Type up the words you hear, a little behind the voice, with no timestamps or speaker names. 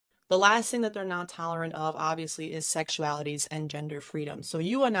the last thing that they're not tolerant of, obviously, is sexualities and gender freedom. So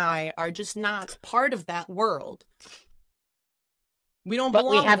you and I are just not part of that world. We don't But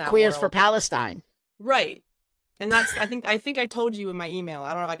we belong in have that Queers for world. Palestine. Right. And that's, I think I told you in my email.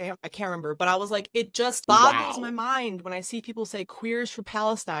 I don't know, I can't remember, but I was like, it just boggles my Wow. mind when I see people say Queers for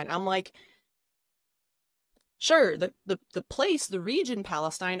Palestine. I'm like, sure, the place, the region,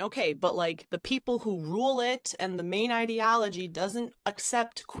 Palestine, okay, but like the people who rule it and the main ideology doesn't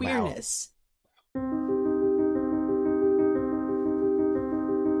accept Wow. queerness.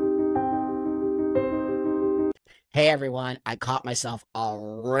 Hey everyone, I caught myself a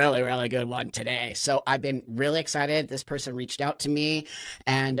really, really good one today. So I've been really excited. This person reached out to me,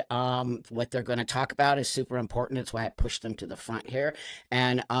 and what they're going to talk about is super important. It's why I pushed them to the front here.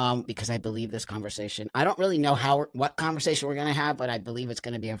 And because I believe this conversation, I don't really know what conversation we're going to have, but I believe it's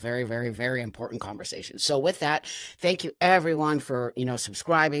going to be a very, very, very important conversation. So with that, thank you everyone for,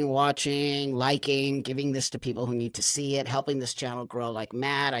 subscribing, watching, liking, giving this to people who need to see it, helping this channel grow like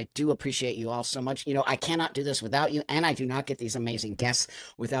mad. I do appreciate you all so much. I cannot do this without you, and I do not get these amazing guests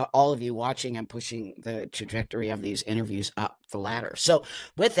without all of you watching and pushing the trajectory of these interviews up the ladder. So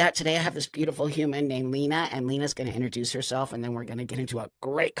with that, today I have this beautiful human named Lena, and Lena's going to introduce herself, and then we're going to get into a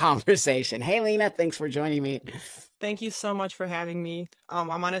great conversation. Hey Lena, thanks for joining me. Thank you so much for having me.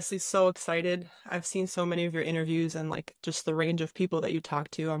 I'm honestly so excited. I've seen so many of your interviews and like just the range of people that you talk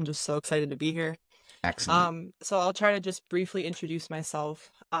to. I'm just so excited to be here. Excellent. So I'll try to just briefly introduce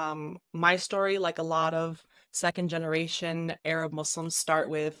myself. My story, like a lot of second generation Arab Muslims, start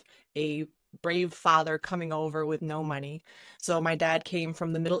with a brave father coming over with no money. So my dad came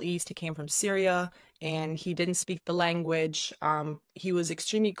from the Middle East. He came from Syria, and he didn't speak the language. He was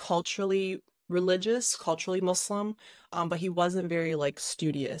extremely culturally religious, culturally Muslim, but he wasn't very like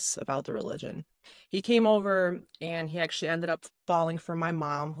studious about the religion. He came over and he actually ended up falling for my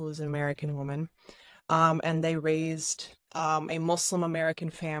mom, who was an American woman. And they raised a Muslim American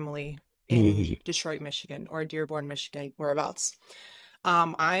family in Detroit, Michigan, or Dearborn, Michigan, whereabouts.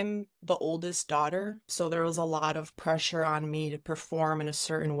 I'm the oldest daughter, so there was a lot of pressure on me to perform in a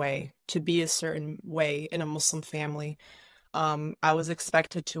certain way, to be a certain way in a Muslim family. I was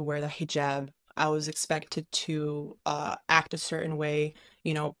expected to wear the hijab. I was expected to act a certain way,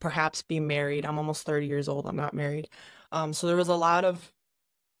 perhaps be married. I'm almost 30 years old. I'm not married. So there was a lot of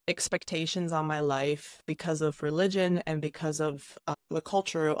expectations on my life because of religion and because of the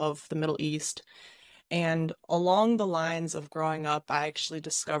culture of the Middle East. And along the lines of growing up, I actually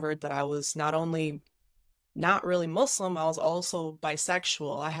discovered that I was not only not really Muslim, I was also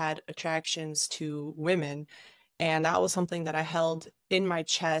bisexual. I had attractions to women, and that was something that I held in my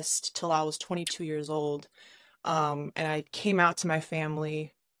chest till I was 22 years old. And I came out to my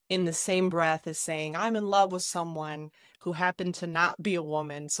family in the same breath as saying, I'm in love with someone who happened to not be a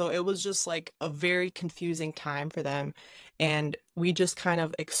woman. So it was just like a very confusing time for them. And we just kind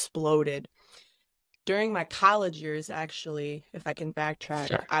of exploded. During my college years, actually, if I can backtrack,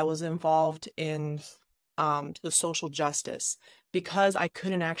 Sure. I was involved in the social justice because I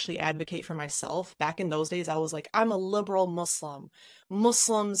couldn't actually advocate for myself. Back in those days, I was like, I'm a liberal Muslim.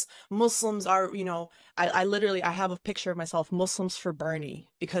 Muslims are, I literally, I have a picture of myself, Muslims for Bernie,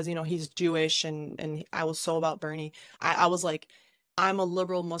 because, he's Jewish and I was so about Bernie. I was like, I'm a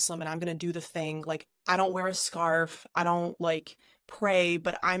liberal Muslim and I'm going to do the thing. Like, I don't wear a scarf. I don't like pray,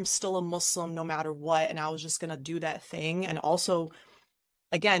 but I'm still a Muslim no matter what. And I was just going to do that thing. And also,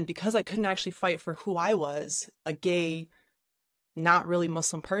 again, because I couldn't actually fight for who I was, a gay, not really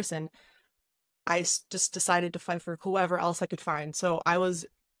Muslim person, I just decided to fight for whoever else I could find. So I was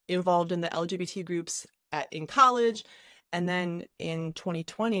involved in the LGBT groups in college. And then in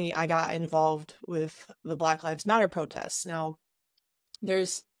 2020, I got involved with the Black Lives Matter protests. Now,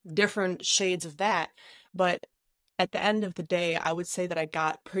 there's different shades of that, but at the end of the day, I would say that I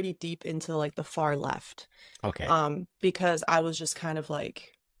got pretty deep into like the far left. Okay. Because I was just kind of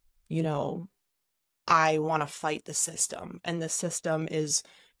like, I want to fight the system, and the system is,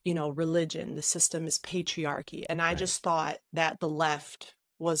 religion, the system is patriarchy. And I just thought that the left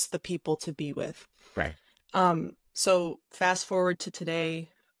was the people to be with. Right. So fast forward to today,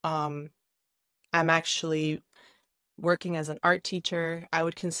 I'm actually working as an art teacher. I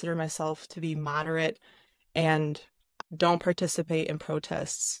would consider myself to be moderate and don't participate in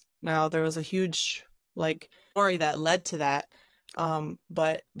protests. Now, there was a huge story that led to that.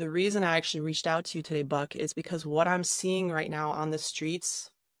 But the reason I actually reached out to you today, Buck, is because what I'm seeing right now on the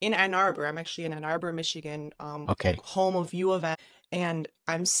streets in Ann Arbor, I'm actually in Ann Arbor, Michigan, Okay. home of U of M, and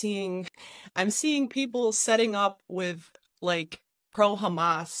I'm seeing people setting up with like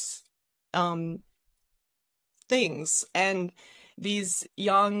pro-Hamas things, and these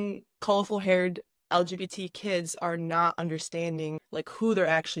young, colorful haired LGBT kids are not understanding like who they're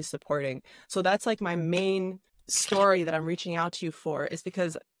actually supporting. So that's like my main story that I'm reaching out to you for, is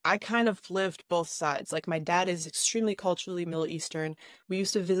because I kind of lived both sides. Like my dad is extremely culturally Middle Eastern. We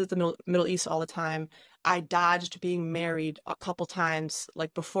used to visit the Middle East all the time. I dodged being married a couple times,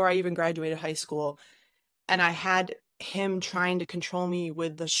 like before I even graduated high school. And I had him trying to control me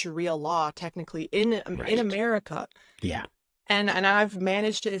with the Sharia law, technically in Right. America. Yeah. And I've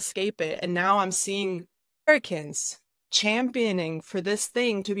managed to escape it. And now I'm seeing Americans championing for this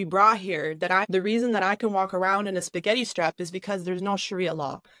thing to be brought here. The reason that I can walk around in a spaghetti strap is because there's no Sharia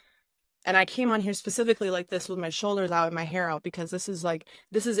law. And I came on here specifically like this with my shoulders out and my hair out, because this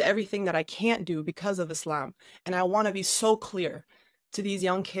is everything that I can't do because of Islam. And I want to be so clear to these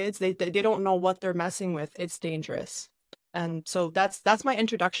young kids. They don't know what they're messing with. It's dangerous. And so that's my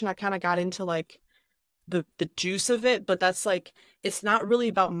introduction. I kind of got into like the juice of it, but that's like, it's not really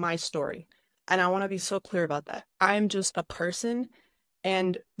about my story. And I want to be so clear about that. I'm just a person,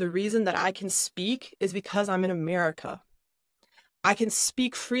 and the reason that I can speak is because I'm in America. I can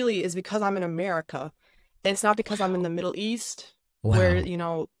speak freely is because I'm in America. And it's not because I'm in the Middle East where,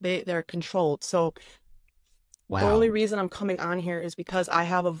 Wow. they're controlled. So the only Wow. reason I'm coming on here is because I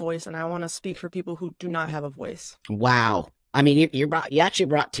have a voice, and I want to speak for people who do not have a voice. Wow. I mean, you actually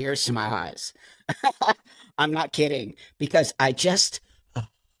brought tears to my eyes. I'm not kidding, because I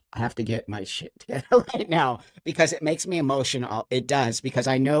have to get my shit together right now because it makes me emotional. It does, because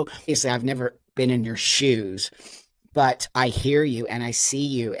I know, obviously, I've never been in your shoes, but I hear you and I see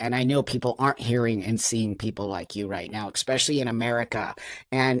you, and I know people aren't hearing and seeing people like you right now, especially in America.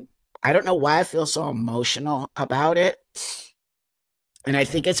 And I don't know why I feel so emotional about it. And I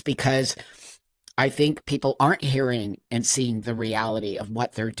think it's because I think people aren't hearing and seeing the reality of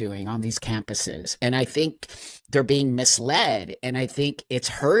what they're doing on these campuses. And I think they're being misled. And I think it's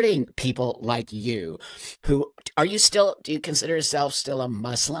hurting people like you who do you consider yourself still a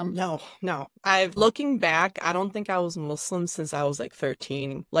Muslim? No, no. I've looking back, I don't think I was Muslim since I was like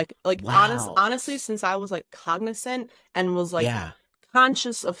 13. Like Wow. honestly, since I was like cognizant and was like Yeah.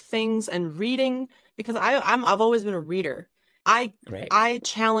 conscious of things and reading, because I've always been a reader. I Great. I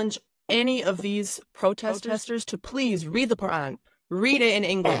challenge any of these protesters to please read the Quran. Read it in Oh,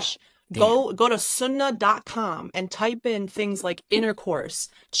 English. damn. Go to sunnah.com and type in things like intercourse,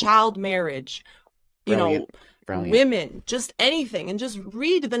 child marriage, you Brilliant. know, Brilliant. women, just anything, and just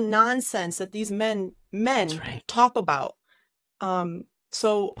read the nonsense that these That's men right. talk about.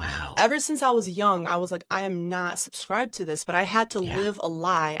 So Wow. ever since I was young, I was like, I am not subscribed to this, but I had to Yeah. live a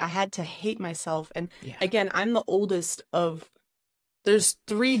lie. I had to hate myself. And Yeah. again, I'm the oldest of, there's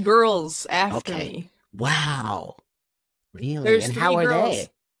three girls after Okay. me. Wow. Really? There's And how three are girls. they?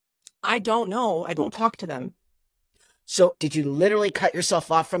 I don't know. I don't talk to them. So, did you literally cut yourself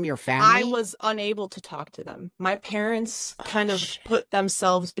off from your I family? was unable to talk to them. My parents Oh, kind of shit. put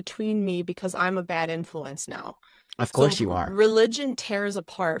themselves between me because I'm a bad influence now. Of So course you are. religion tears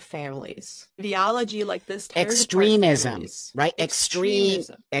apart families. Ideology like this tears apart Extremism, families. right?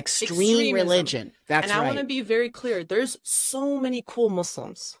 Extremism. Extreme Extremism. religion. And That's I want to right. be very clear. There's so many cool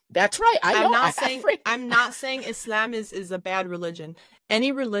Muslims. That's right. I I'm know. not saying I'm not saying Islam is a bad religion.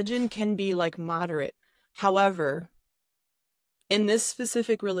 Any religion can be like moderate. However, in this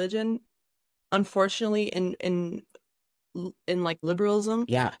specific religion, unfortunately, in like liberalism,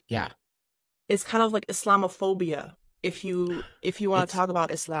 Yeah, yeah. it's kind of like Islamophobia. If you want to It's talk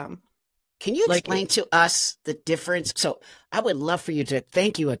about Islam, Can you like explain to us the difference? So, I would love for you to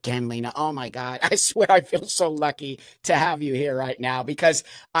thank you again, Lena. Oh my God. I swear I feel so lucky to have you here right now because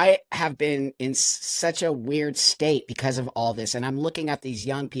I have been in such a weird state because of all this. And I'm looking at these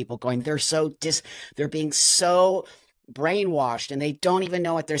young people going, they're being so brainwashed and they don't even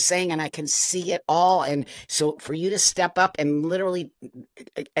know what they're saying. And I can see it all. And so for you to step up and literally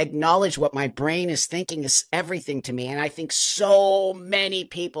acknowledge what my brain is thinking is everything to me. And I think so many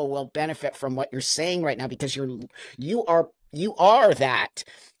people will benefit from what you're saying right now because you are that.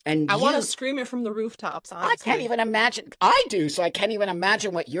 And I want to scream it from the rooftops, I can't honestly. even imagine. I do, so I can't even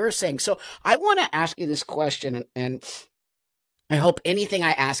imagine what you're saying. So I want to ask you this question, and I hope anything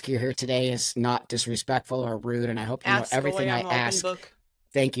I ask you here today is not disrespectful or rude. And I hope you know Ask away. everything I I'm an open ask. book.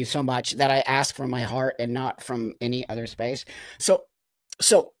 Thank you so much that I ask from my heart and not from any other space. So,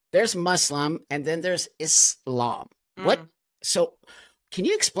 so there's Muslim and then there's Islam. What? Mm. So, can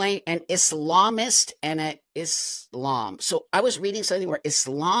you explain an Islamist and an Islam? So, I was reading something where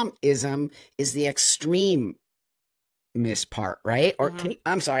Islamism is the extreme part, right? Or Hmm.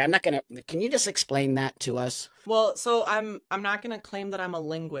 I'm sorry, I'm not gonna. Can you just explain that to us? Well, so I'm not gonna claim that I'm a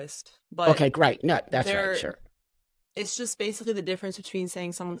linguist, but Okay, great. No, that's right. there Sure. It's just basically the difference between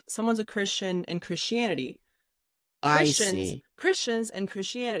saying someone's a Christian and Christianity. I Christians, see. Christians and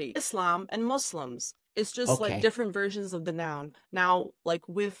Christianity, Islam and Muslims. It's just like Okay. different versions of the noun. Now, like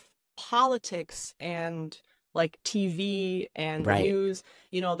with politics and like TV and the Right. news,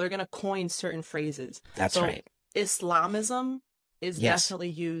 they're gonna coin certain phrases. That's So right. Islamism is Yes. definitely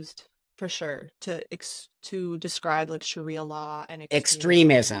used for sure to describe like Sharia law and extremism.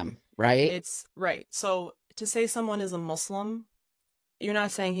 Extremism, right? It's right. So to say someone is a Muslim, you're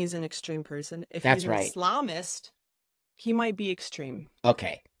not saying he's an extreme person. If he's That's an right. Islamist, he might be extreme.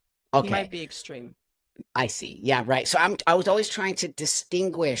 Okay. He might Okay. be extreme. I see. Yeah, right. So I was always trying to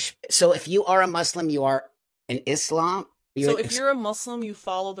distinguish. So if you are a Muslim, you are an Islam. So if you're a Muslim, you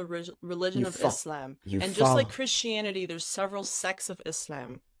follow the religion you of fo Islam. you And just like follow. Christianity, there's several sects of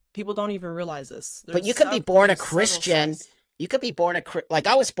Islam. People don't even realize this. But you could be born a There's several Christian. sects. You could be born like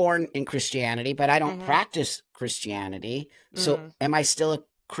I was born in Christianity, but I don't Mm-hmm. practice Christianity. So Mm-hmm. am I still a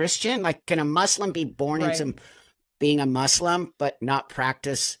Christian? Like, can a Muslim be born Right. into being a Muslim but not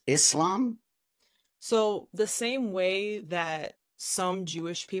practice Islam? So the same way that some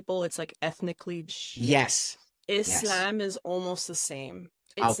Jewish people, it's like ethnically, Yes. Islam is almost the same.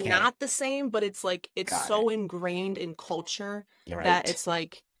 It's Okay. not the same, but it's like it's Got so ingrained in culture You're that right. it's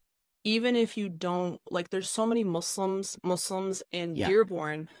like even if you don't like there's so many Muslims in Yeah.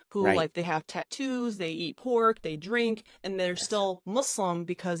 Dearborn who Right. like they have tattoos, they eat pork, they drink, and they're Yes. still Muslim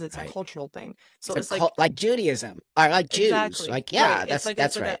because it's Right. a cultural thing. So It's it's a like cult, like Judaism or like Jews. exactly Like, yeah, right. that's It's like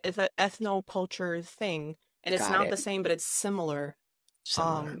right. it's an ethno-culture thing, and it's Got not the it. same, but it's similar.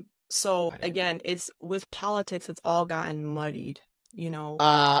 Similar. So Got it. again, it's with politics, it's all gotten muddied,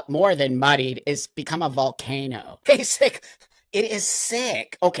 More than muddied, it's become a volcano. Basic. It is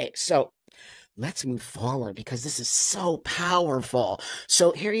sick. Okay, so let's move forward because this is so powerful.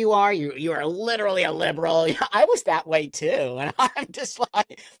 So here you are. You are literally a liberal. I was that way too, and I'm just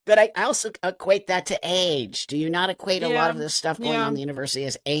like. But I also equate that to age. Do you not equate a lot Yeah, of this stuff going on yeah, in the university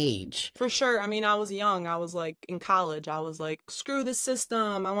as age? for sure. I mean, I was young. I was like in college. I was like, screw this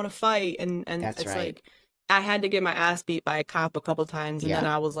system. I want to fight. And That's it's right. like I had to get my ass beat by a cop a couple times, and then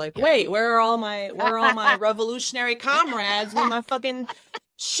Yeah. I was like, Yeah. wait, where are all my revolutionary comrades when my fucking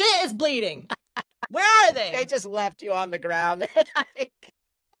shit is bleeding? Where are They they? just left you on the ground.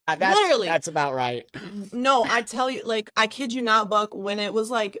 Literally. That's about right. No, I tell you, like, I kid you not, Buck, when it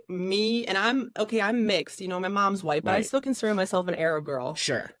was like me, and I'm mixed, my mom's white, but I Right. still consider myself an Arab girl.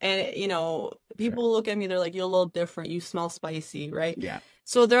 Sure. And, people look at me, they're like, you're a little different, you smell spicy, right? Yeah.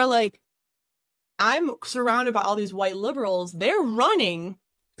 So they're like, I'm surrounded by all these white liberals, they're running,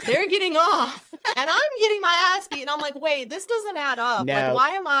 they're getting off, and I'm getting my ass beat. And I'm like, wait, this doesn't add up. No. Like, why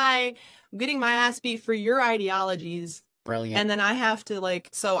am I getting my ass beat for your ideologies? Brilliant. And then I have to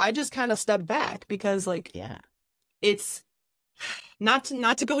so I just kind of stepped back because yeah. it's not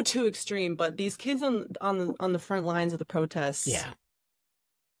to go too extreme, but these kids on the front lines of the protests, Yeah.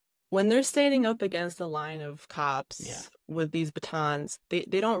 when they're standing up against a line of cops with these batons, they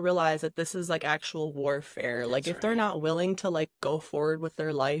don't realize that this is like actual warfare. Like if they're not willing to like go forward with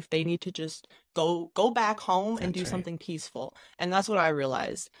their life, they need to just go back home and do something peaceful. And that's what I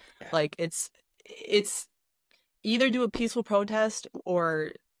realized. Yeah. Like it's either do a peaceful protest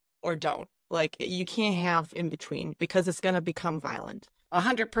or don't. Like you can't have in between because it's gonna become violent.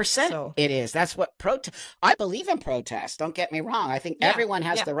 100% it is. That's what I believe in protest. Don't get me wrong. I think everyone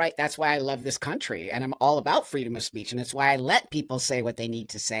has the right. That's why I love this country and I'm all about freedom of speech. And it's why I let people say what they need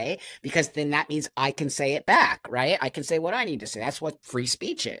to say, because then that means I can say it back, right? I can say what I need to say. That's what free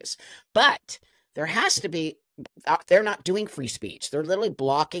speech is. But there has to be, they're not doing free speech. They're literally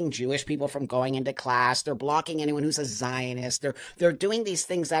blocking Jewish people from going into class. They're blocking anyone who's a Zionist. They're doing these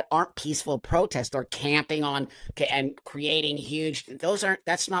things that aren't peaceful protests. They're camping on and creating huge.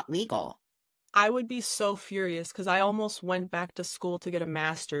 That's not legal. I would be so furious because I almost went back to school to get a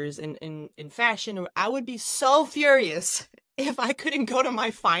master's in fashion. I would be so furious if I couldn't go to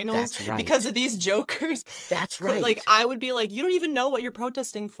my finals because of these jokers. That's right. Like I would be like, you don't even know what you're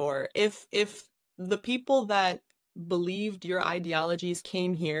protesting for. If the people that believed your ideologies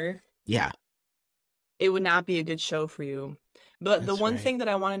came here, it would not be a good show for you. But the one thing that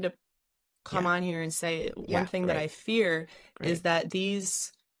I wanted to come on here and say, one thing that I fear is that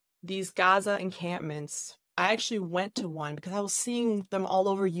these Gaza encampments, I actually went to one because I was seeing them all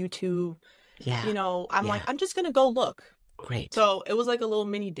over YouTube. I'm like, I'm just gonna go look. Great. So it was like a little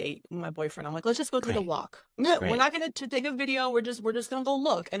mini date with my boyfriend. I'm like, let's just go take a walk. We're not gonna take a video. We're just gonna go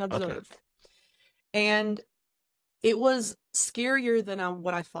look and observe. Okay. And it was scarier than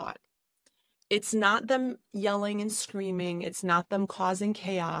what I thought. It's not them yelling and screaming. It's not them causing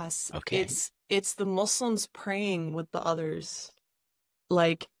chaos. Okay. it's the Muslims praying with the others.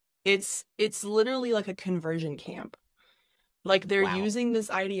 Like it's literally like a conversion camp. Like they're Wow. using this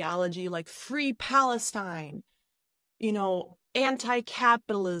ideology like free Palestine, you know,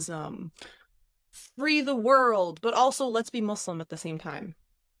 anti-capitalism, free the world, but also let's be Muslim at the same time.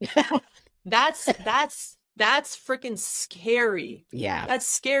 That's freaking scary. Yeah. That's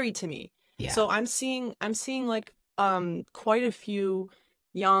scary to me. Yeah. So I'm seeing like quite a few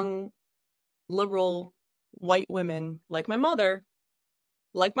young liberal white women like my mother,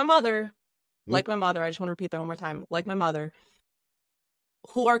 like my mother, like my mother. I just want to repeat that one more time. Like my mother,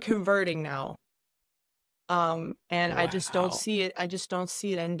 who are converting now. And I just don't see it. I just don't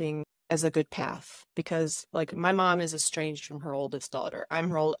see it ending as a good path because like my mom is estranged from her oldest daughter. I'm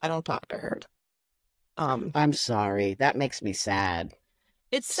her old, I don't talk to her. I'm sorry. That makes me sad.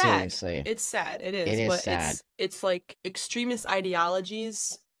 It's sad. Seriously. It's sad. It is. It is But sad. it's like extremist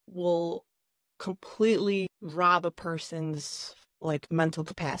ideologies will completely rob a person's like mental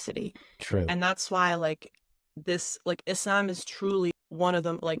capacity. True. And that's why like this like Islam is truly one of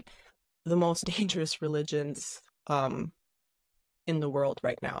them like the most dangerous religions in the world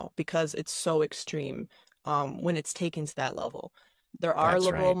right now because it's so extreme when it's taken to that level. There are That's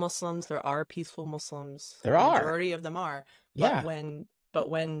liberal right. Muslims, there are peaceful Muslims. There The are. majority of them are. Yeah. But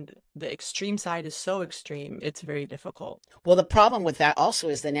when the extreme side is so extreme, it's very difficult. Well, the problem with that also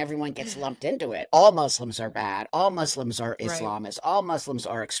is then everyone gets lumped into it. All Muslims are bad. All Muslims are Islamists. All Muslims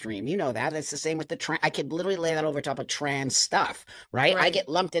are extreme. You know that. It's the same with the I could literally lay that over top of trans stuff, right? I get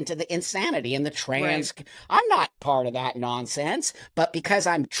lumped into the insanity and the trans. I'm not part of that nonsense, but because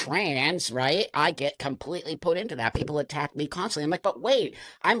I'm trans, right, I get completely put into that. People attack me constantly. I'm like, but wait,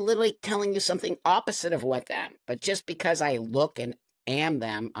 I'm literally telling you something opposite of what them. But just because I look and am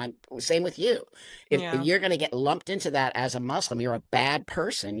them, I'm same with you. If you're going to get lumped into that as a Muslim, you're a bad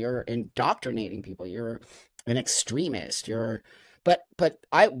person. You're indoctrinating people. You're an extremist. But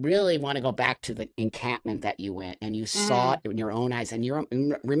I really want to go back to the encampment that you went and you saw it in your own eyes.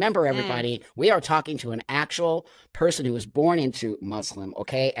 And remember, everybody, we are talking to an actual person who was born into Muslim,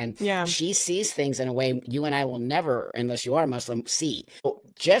 okay? And she sees things in a way you and I will never, unless you are a Muslim, see.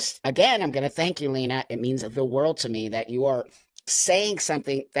 Just again, I'm going to thank you, Lena. It means the world to me that you are saying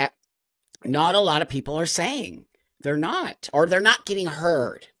something that not a lot of people are saying. They're not, or they're not getting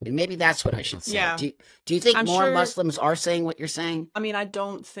heard. And maybe that's what I should say. Yeah. Do you think I'm more sure Muslims are saying what you're saying? I mean, I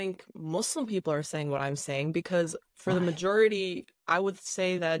don't think Muslim people are saying what I'm saying because for the majority, I would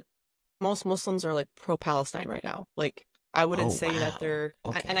say that most Muslims are like pro-Palestine right now. Like, I wouldn't say that they're,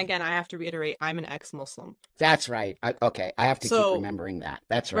 and again, I have to reiterate, I'm an ex-Muslim. That's right. Okay. I have to keep remembering that.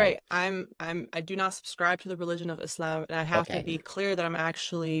 That's right. I do not subscribe to the religion of Islam, and I have to be clear that I'm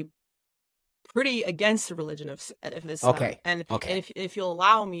actually pretty against the religion of Islam. And if you'll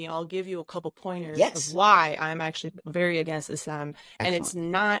allow me, I'll give you a couple pointers of why I'm actually very against Islam. Excellent. And it's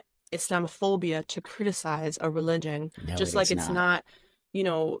not Islamophobia to criticize a religion, just like it's not. You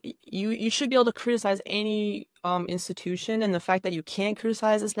know, you should be able to criticize any institution, and the fact that you can't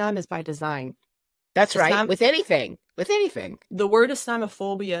criticize Islam is by design. That's right. With anything. The word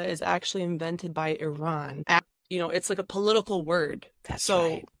Islamophobia is actually invented by Iran. You know, it's like a political word. That's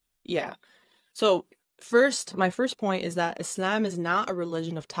right. Yeah. So my first point is that Islam is not a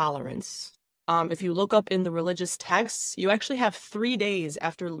religion of tolerance. If you look up in the religious texts, you actually have 3 days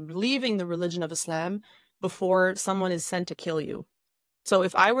after leaving the religion of Islam before someone is sent to kill you. So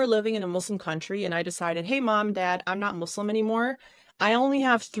if I were living in a Muslim country and I decided, hey, mom, dad, I'm not Muslim anymore, I only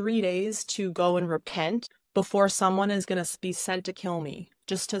have 3 days to go and repent before someone is going to be sent to kill me,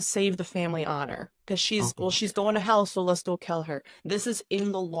 just to save the family honor. Because she's going to hell, so let's go kill her. This is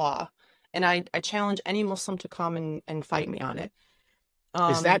in the law. And I challenge any Muslim to come and fight me on it.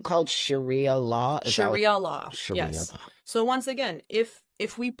 Is that called Sharia law? Sharia law. Sharia yes. law. So once again, if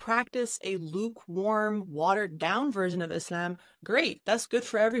we practice a lukewarm, watered down version of Islam, great. That's good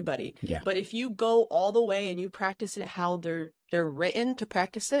for everybody. Yeah. But if you go all the way and you practice it how they're written to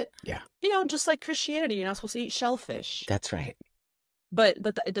practice it, you know, just like Christianity, you're not supposed to eat shellfish. That's right. But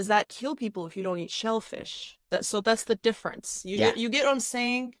does that kill people if you don't eat shellfish? So that's the difference. You get what I'm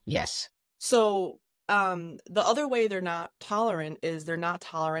saying? Yes. So the other way they're not tolerant is they're not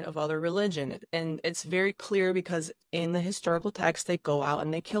tolerant of other religion. And it's very clear because in the historical text, they go out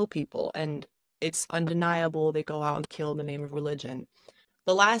and they kill people. And it's undeniable they go out and kill in the name of religion.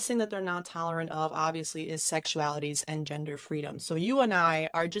 The last thing that they're not tolerant of, obviously, is sexualities and gender freedom. So you and I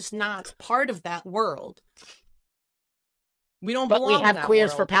are just not part of that world. We don't belong in that world. But we have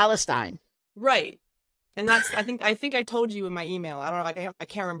queers for Palestine. Right. And that's, I think I told you in my email, I don't know, I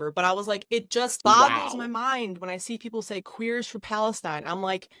can't remember, but I was like, it just boggles my mind when I see people say queers for Palestine. I'm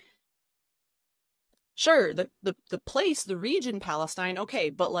like, Sure, the place, the region, Palestine, okay,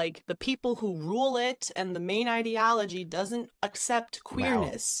 but like the people who rule it and the main ideology doesn't accept Well,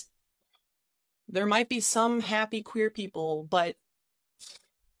 queerness. There might be some happy queer people, but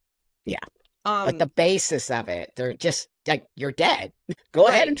yeah. But the um basis of it, they're just like, you're dead. Go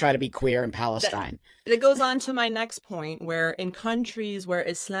ahead and right. try to be queer in That Palestine. that goes on to my next point, where in countries where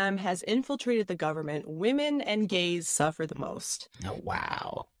Islam has infiltrated the government, women and gays suffer the most. Oh,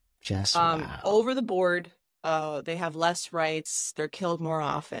 wow. Just wow. Over the board, they have less rights, they're killed more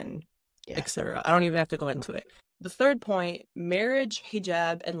often, Yeah. etc. I don't even have to go into it. The third point, marriage,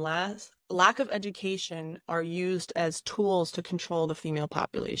 hijab, and lack of education are used as tools to control the female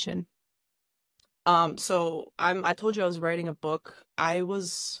population. I told you I was writing a book. I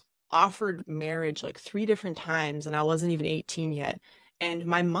was offered marriage like 3 different times and I wasn't even 18 yet. And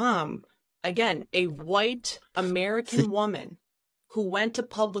my mom, again, a white American woman who went to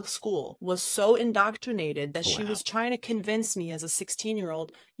public school, was so indoctrinated that she Wow. was trying to convince me as a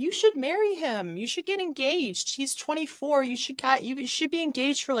 16-year-old, you should marry him. You should get engaged. He's 24. You should be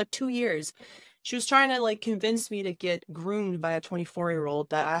engaged for like 2 years. She was trying to like convince me to get groomed by a 24-year-old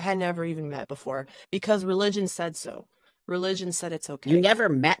that I had never even met before because religion said so. Religion said it's okay. You never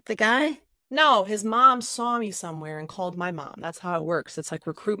met the guy? No, his mom saw me somewhere and called my mom. That's how it works. It's like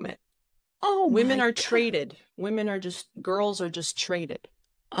recruitment. Oh, Women my are God. traded. Girls are just traded.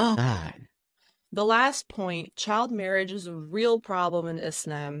 Oh, God. The last point, child marriage is a real problem in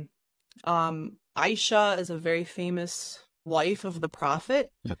Islam. Aisha is a very famous wife of the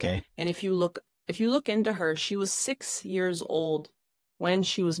Prophet. Okay. And if you look into her, she was 6 years old when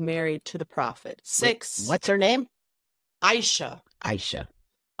she was married to the Prophet. 6. What's her name? Aisha. Aisha.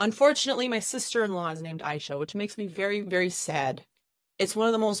 Unfortunately, my sister-in-law is named Aisha, which makes me very, very sad. It's one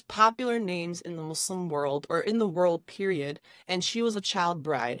of the most popular names in the Muslim world, or in the world, period. And she was a child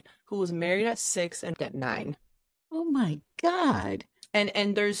bride who was married at 6 and at 9. Oh, my God.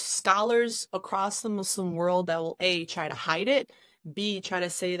 And there's scholars across the Muslim world that will A, try to hide it, B, try to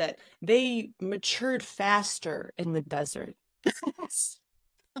say that they matured faster in the desert.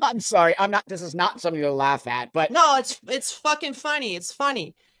 I'm sorry. This is not something to laugh at, but No, it's fucking funny. It's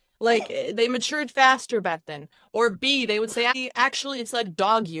funny. Like, they matured faster back then. Or B, they would say, actually, it's like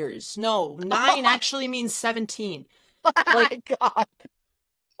dog years. No, 9 actually means 17. my God.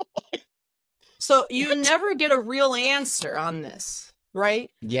 So you never get a real answer on this, right?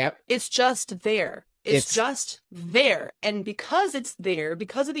 Yep. It's just there. It's just there. And because it's there,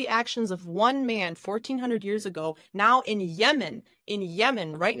 because of the actions of one man 1400 years ago, now in Yemen,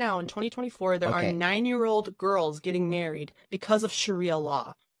 right now in 2024, there are 9-year-old girls getting married because of Sharia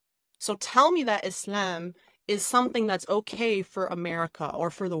law. So tell me that Islam is something that's okay for America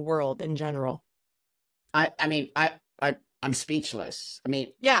or for the world in general. I'm speechless.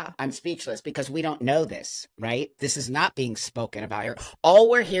 Yeah. I'm speechless because we don't know this, right? This is not being spoken about here. All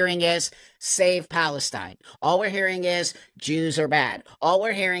we're hearing is save Palestine. All we're hearing is Jews are bad. All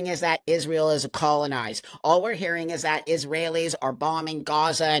we're hearing is that Israel is colonized. All we're hearing is that Israelis are bombing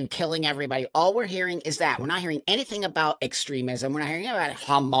Gaza and killing everybody. All we're hearing is that. We're not hearing anything about extremism. We're not hearing about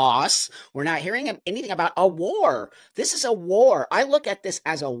Hamas. We're not hearing anything about a war. This is a war. I look at this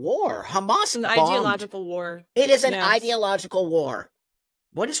as a war. Hamas It's an bombed. ideological war. It is an ideological war.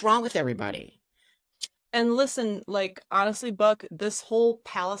 What is wrong with everybody? And listen, like, honestly, Buck, this whole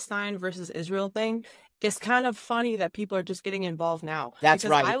Palestine versus Israel thing is kind of funny that people are just getting involved now. That's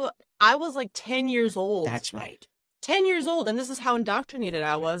because right. I was like 10 years old. That's right. 10 years old, and this is how indoctrinated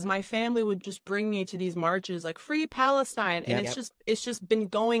I was. My family would just bring me to these marches like free Palestine, and it's just been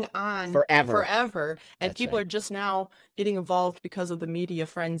going on forever. And That's people right. are just now getting involved because of the media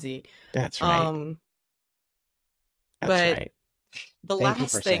frenzy. That's right. But right. the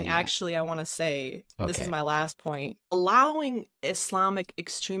last thing, actually, I want to say, this is my last point, allowing Islamic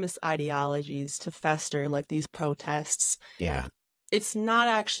extremist ideologies to fester like these protests, it's not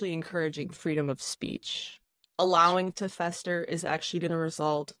actually encouraging freedom of speech. Allowing to fester is actually going to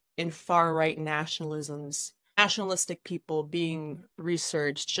result in far-right nationalistic people being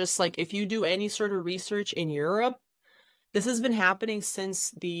researched. Just like if you do any sort of research in Europe, this has been happening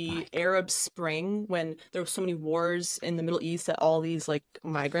since the Arab Spring, when there were so many wars in the Middle East that all these like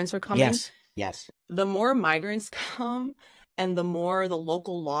migrants are coming. Yes. The more migrants come and the more the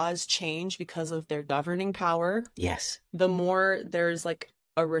local laws change because of their governing power, the more there's like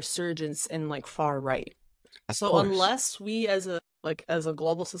a resurgence in like far right. So unless we as a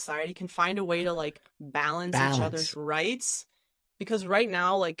global society can find a way to like balance each other's rights, because right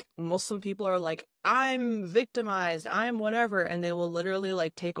now, like, Muslim people are like, I'm victimized, I'm whatever, and they will literally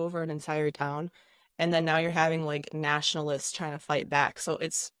like take over an entire town. And then now you're having like nationalists trying to fight back. So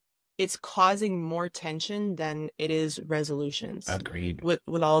it's it's causing more tension than it is resolutions Agreed. with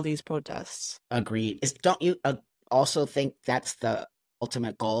all these protests. Agreed. Don't you also think that's the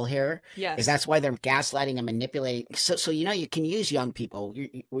ultimate goal here? Is Yes. that's why they're gaslighting and manipulating? So you can use young people.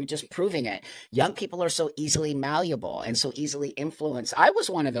 We're just proving it. Young people are so easily malleable and so easily influenced. I was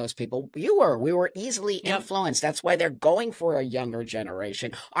one of those people. You were. We were easily influenced. That's why they're going for a younger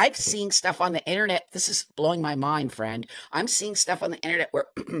generation. I've seen stuff on the internet. This is blowing my mind, friend. I'm seeing stuff on the internet where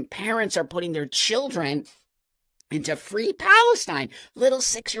parents are putting their children into Free Palestine. Little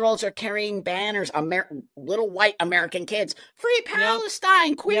 6-year-olds are carrying banners, little white American kids, Free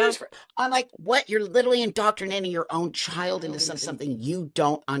Palestine, queers. I'm like, what? You're literally indoctrinating your own child into something you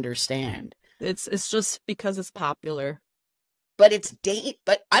don't understand. It's just because it's popular. But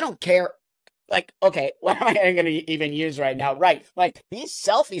but I don't care. Like, okay, what am I going to even use right now? Right. Like, these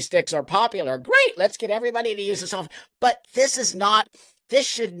selfie sticks are popular. Great. Let's get everybody to use a selfie. But this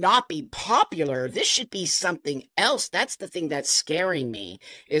should not be popular. This should be something else. That's the thing that's scaring me,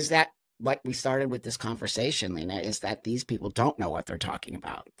 is that, like we started with this conversation, Lena, is that these people don't know what they're talking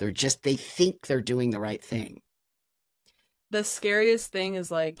about. They think they're doing the right thing. The scariest thing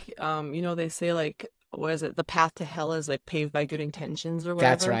is like, they say like, what is it? The path to hell is like paved by good intentions or whatever.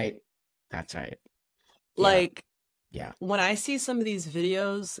 That's right. That's right. Like, yeah. When I see some of these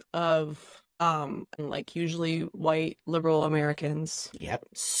videos of like usually white liberal Americans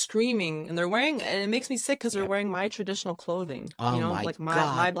screaming, and they're wearing, and it makes me sick because they're wearing my traditional clothing, like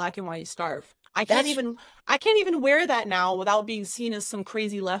my black and white scarf. I can't even wear that now without being seen as some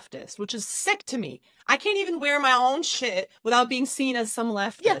crazy leftist, which is sick to me. I can't even wear my own shit without being seen as some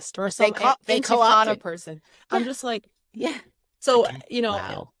leftist or some intifada person. I'm just like, So,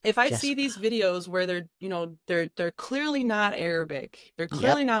 if I see these videos where they're clearly not Arabic, they're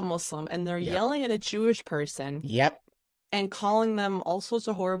clearly not Muslim, and they're yelling at a Jewish person and calling them all sorts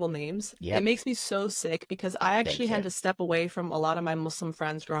of horrible names, it makes me so sick, because I actually had to step away from a lot of my Muslim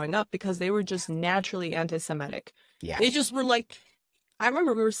friends growing up because they were just naturally anti-Semitic. They just were like, I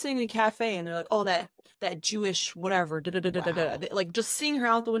remember we were sitting in a cafe and they're like, oh, that Jewish whatever, like just seeing her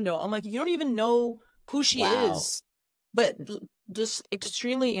out the window. I'm like, you don't even know who she is. But just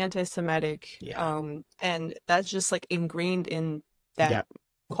extremely anti-Semitic, and that's just like ingrained in that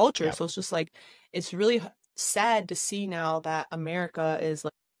culture. So it's just like, it's really sad to see now that America is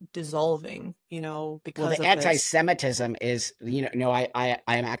like dissolving, because the anti-Semitism is, I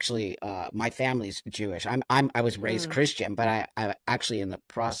am actually, my family's Jewish. I was raised Christian, but I'm actually in the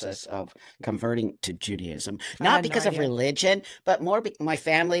process of converting to Judaism, not because of religion, but more my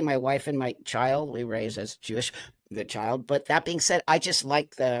family, my wife and my child, we raised as Jewish. The child. But that being said, I just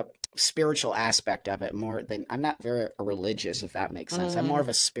like the spiritual aspect of it more than, I'm not very religious, if that makes sense. I'm more of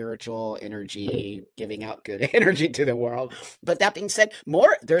a spiritual energy, giving out good energy to the world. But that being said,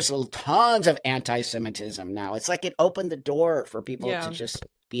 there's tons of anti-Semitism now. It's like it opened the door for people to just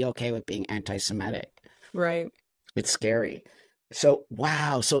be okay with being anti-Semitic. Right. It's scary. So,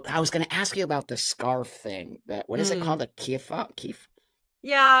 wow. So I was going to ask you about the scarf thing. What is it called? A kifa?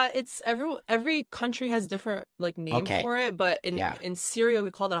 Yeah, it's every country has different like name for it, but in Syria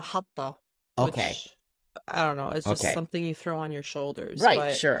we call it a hatta. Which, I don't know, it's just something you throw on your shoulders. Right,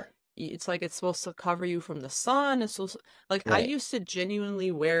 but sure. It's like it's supposed to cover you from the sun. It's supposed to, like I used to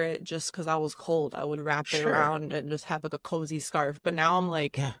genuinely wear it just because I was cold. I would wrap it around and just have like a cozy scarf. But now I'm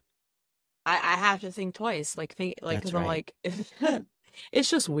like, I have to think twice. Because I'm like, it's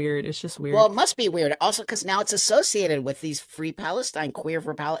just weird. It's just weird. Well, it must be weird. Also, because now it's associated with these Free Palestine, queer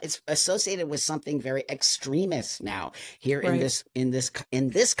for Palestine. It's associated with something very extremist now here in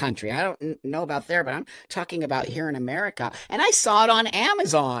this country. I don't know about there, but I'm talking about here in America. And I saw it on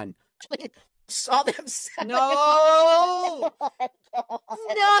Amazon. Saw them. No.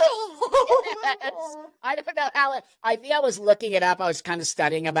 I don't know how. I think I was looking it up. I was kind of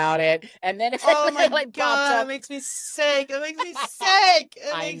studying about it, and then oh my god, it makes me sick. It makes me sick.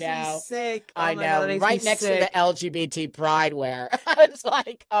 I know. Me sick. I know. Right next to the LGBT pride wear. I was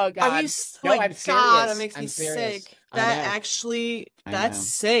like, oh god. I'm serious. God, it makes me sick. That's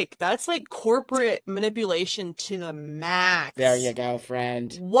sick. That's like corporate manipulation to the max. There you go,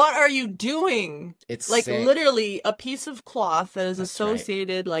 friend. What are you doing? It's like sick. Literally a piece of cloth that is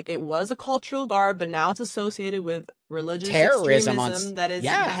associated, like it was a cultural garb, but now it's associated with religious terrorism that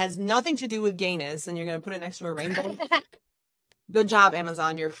has nothing to do with gayness, and you're gonna put it next to a rainbow. Good job,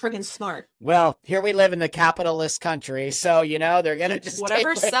 Amazon. You're freaking smart. Well, here we live in the capitalist country, so they're gonna just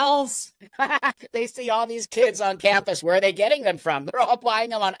Whatever take. sells. They see all these kids on campus. Where are they getting them from? They're all buying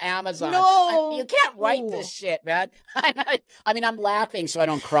them on Amazon. You No. can't write this shit, man. I mean, I'm laughing so I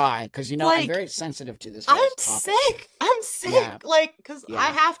don't cry because I'm Like, very sensitive to this. I'm topic. sick. I'm sick. Yeah. Like, because Yeah. I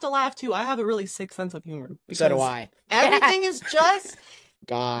have to laugh too. I have a really sick sense of humor. So do because I. Everything is just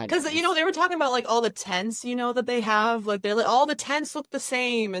God. because they were talking about like all the tents, that they have. Like all the tents look the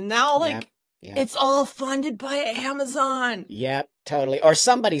same, and now like Yep. it's all funded by Amazon. Yep, totally. Or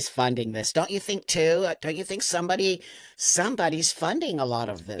somebody's funding this, don't you think too? Don't you think somebody's funding a lot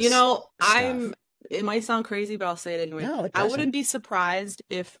of this? Stuff? It might sound crazy, but I'll say it anyway. No, it I doesn't. wouldn't be surprised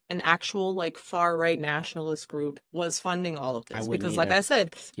if an actual like far right nationalist group was funding all of this, because like I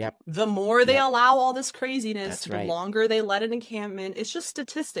said, Yep. the more they allow all this craziness, That's the right. longer they let an encampment. It's just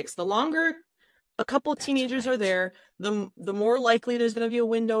statistics. The longer a couple of teenagers are there, the more likely there's going to be a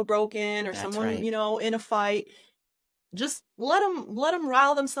window broken or someone, in a fight. Just let them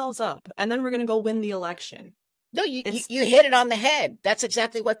rile themselves up, and then we're going to go win the election. No, you hit it on the head. That's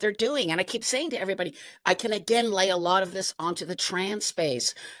exactly what they're doing. And I keep saying to everybody, I can again lay a lot of this onto the trans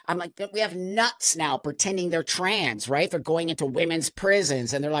space. I'm like, we have nuts now pretending they're trans, right? They're going into women's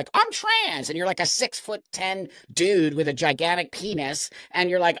prisons and they're like, I'm trans. And you're like a 6'10" dude with a gigantic penis. And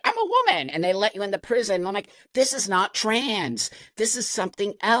you're like, I'm a woman. And they let you in the prison. And I'm like, this is not trans. This is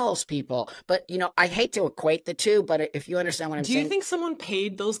something else, people. But, I hate to equate the two, but if you understand what I'm saying. Do you think someone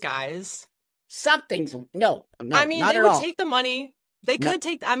paid those guys? Something's no. I mean, not they at would all. take the money. They could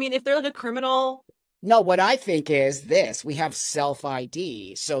take. I mean, if they're like a criminal. No, what I think is this: we have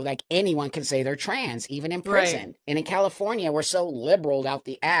self-ID, so like anyone can say they're trans, even in prison. Right. And in California, we're so liberal out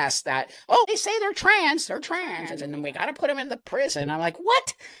the ass that they say they're trans, and then we got to put them in the prison. I'm like,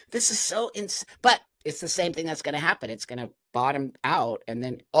 what? This is so but it's the same thing that's going to happen. It's going to bottom out, and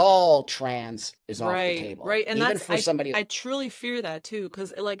then all trans is off the table. Right, and even that's for somebody. I truly fear that too,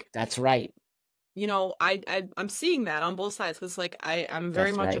 because like that's right. I'm seeing that on both sides, because like I'm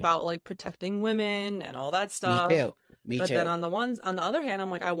very much about like protecting women and all that stuff. Me too. But then on the other hand,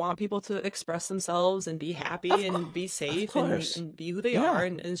 I'm like, I want people to express themselves and be happy and be safe and be who they are.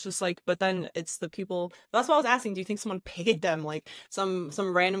 And it's just like, but then it's the people. That's why I was asking, do you think someone paid them, like some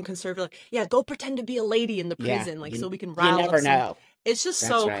random conservative, like, yeah, go pretend to be a lady in the prison, like so we can rile You never know. It's just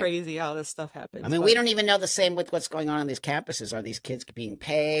crazy how this stuff happens. I mean, we don't even know the same with what's going on these campuses. Are these kids being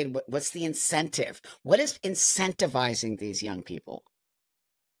paid? What's the incentive? What is incentivizing these young people?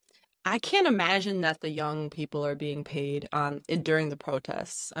 I can't imagine that the young people are being paid during the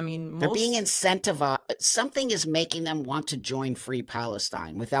protests. I mean, they're being incentivized. Something is making them want to join Free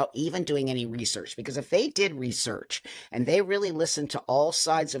Palestine without even doing any research. Because if they did research and they really listened to all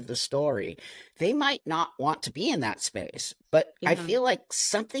sides of the story, they might not want to be in that space. But I feel like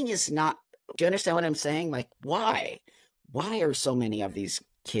something is not. Do you understand what I'm saying? Like, why? Why are so many of these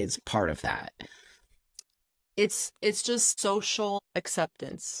kids part of that? It's just social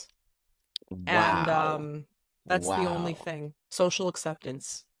acceptance. Wow. And that's the only thing. Social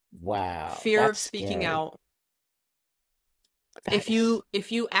acceptance. Wow. Fear of speaking out. If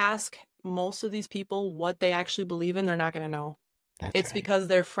you ask most of these people what they actually believe in, they're not going to know. It's because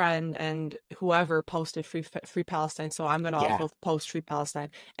their friend and whoever posted free Palestine, so I'm going to also post Free Palestine.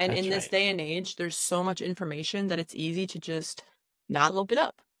 And in this day and age, there's so much information that it's easy to just not look it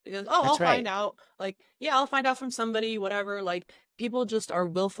up. Because, I'll find out. Like, I'll find out from somebody, whatever. Like, people just are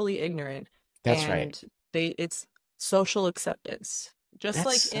willfully ignorant. That's right. It's social acceptance. Just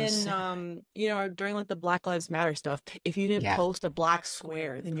like so in, sad. During like the Black Lives Matter stuff, if you didn't post a black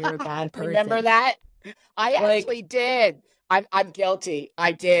square, then you're a bad person. Remember that? I actually did. I'm guilty.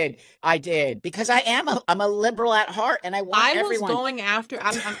 I did because I'm a liberal at heart, and I want everyone. I was going after.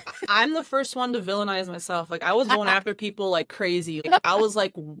 I'm the first one to villainize myself. Like I was going after people like crazy. Like, I was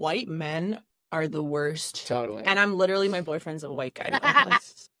like, white men are the worst. Totally. And I'm literally, my boyfriend's a white guy.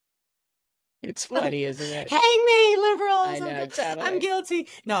 It's funny, isn't it? Hang me, liberals! I know, totally. I'm guilty.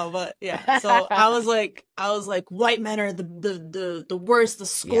 No, but yeah. So I was like, white men are the worst, the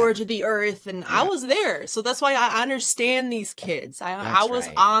scourge of the earth, and I was there. So that's why I understand these kids. I was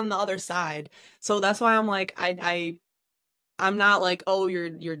on the other side. So that's why I'm like, I'm not like, oh,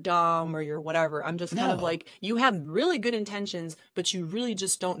 you're dumb or you're whatever. I'm just kind of like, you have really good intentions, but you really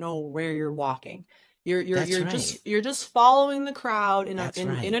just don't know where you're walking. You're just following the crowd in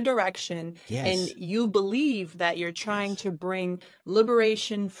a direction, and you believe that you're trying to bring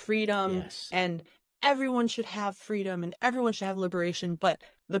liberation, freedom, and everyone should have freedom and everyone should have liberation. But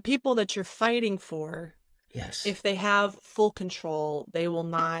the people that you're fighting for, if they have full control, they will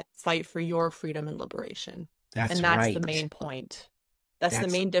not fight for your freedom and liberation. That's And that's the right. main point. That's the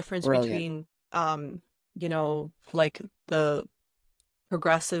That's main difference brilliant. between, like the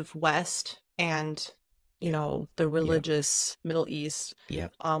progressive West and, Yep. the Yep. religious Middle East.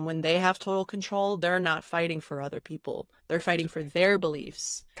 Yep. When they have total control, they're not fighting for other people. They're fighting for their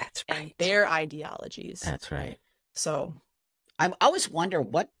beliefs That's and right. their ideologies. That's right. So, I always wonder,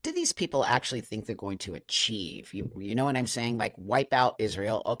 what do these people actually think they're going to achieve? You know what I'm saying? Like, wipe out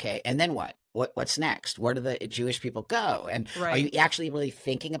Israel, okay, and then what? What's next? Where do the Jewish people go? And are you right. actually really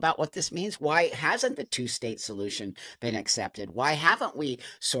thinking about what this means? Why hasn't the two-state solution been accepted? Why haven't we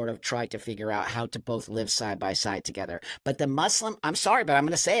sort of tried to figure out how to both live side by side together? But the Muslim, I'm sorry, but I'm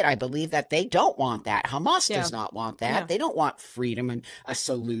going to say it, I believe that they don't want that. Hamas Yeah. does not want Yeah. that. They don't want freedom and a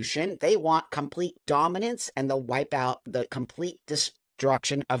solution. They want complete dominance and the wipe out, the complete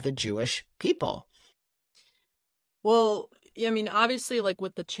destruction of the Jewish people. Well, yeah, I mean, obviously, like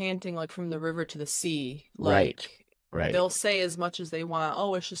with the chanting, like from the river to the sea, Right. like Right. they'll say as much as they want,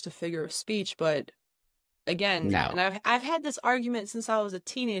 oh, it's just a figure of speech. But again, No. and I've had this argument since I was a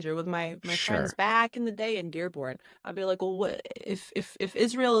teenager with my friends Sure. back in the day in Dearborn. I'd be like, well, what if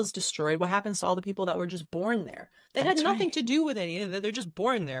Israel is destroyed, what happens to all the people that were just born there? They had That's nothing right. to do with any of it. They're just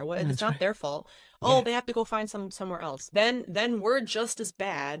born there. What? It's That's not right. their fault. Oh, Yeah. they have to go find somewhere else. Then we're just as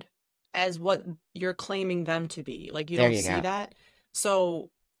bad as what you're claiming them to be. Like you There don't you see go. that. So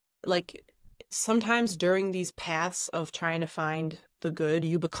like sometimes during these paths of trying to find the good,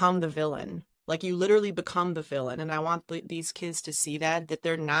 you become the villain. Like you literally become the villain. And I want these kids to see that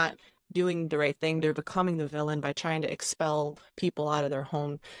they're not doing the right thing. They're becoming the villain by trying to expel people out of their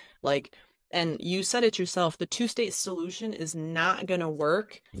home. Like, and you said it yourself, the two-state solution is not going to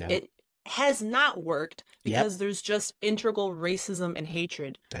work. No. It has not worked Yep. because there's just integral racism and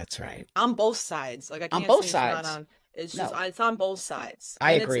hatred That's right. on both sides. Like I On can't both say it's not sides. on. It's just No, it's on both sides,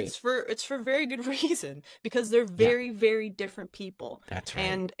 I and agree. it's for very good reason because they're Yeah, very different people. that's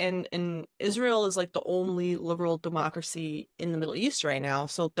right. And Israel is like the only liberal democracy in the Middle East right now,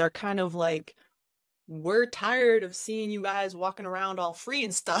 so they're kind of like, we're tired of seeing you guys walking around all free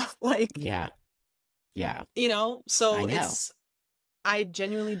and stuff. Like, Yeah, yeah, so I know. it's, I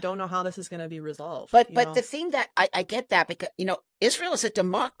genuinely don't know how this is going to be resolved. But the thing that I get that, because Israel is a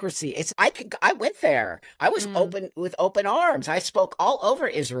democracy. I went there. I was Mm, open with open arms. I spoke all over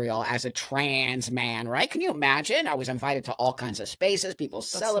Israel as a trans man, right? Can you imagine? I was invited to all kinds of spaces. People that's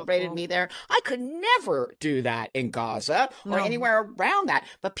so celebrated cool. me there. I could never do that in Gaza or No, anywhere around that.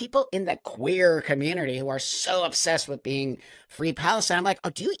 But people in the queer community who are so obsessed with being free Palestine, I'm like,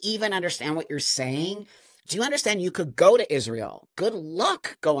 oh, do you even understand what you're saying? Do you understand you could go to Israel? Good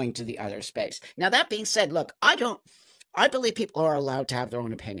luck going to the other space. Now, that being said, look, I believe people are allowed to have their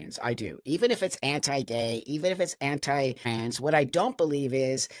own opinions. I do. Even if it's anti-gay, even if it's anti-trans, what I don't believe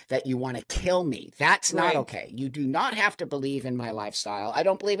is that you want to kill me. That's not right. okay. You do not have to believe in my lifestyle. I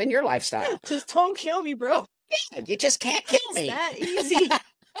don't believe in your lifestyle. Just don't kill me, bro. You just can't kill It's me. that easy.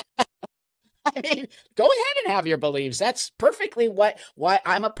 I mean, go ahead and have your beliefs. That's perfectly what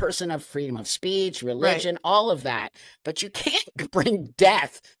I'm a person of freedom of speech, Right. religion, all of that. But you can't bring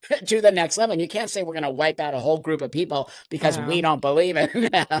death to the next level. And you can't say we're going to wipe out a whole group of people because Yeah. we don't believe in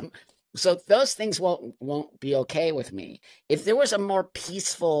them. So those things won't be okay with me. If there was a more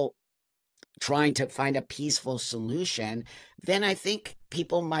peaceful, trying to find a peaceful solution, then I think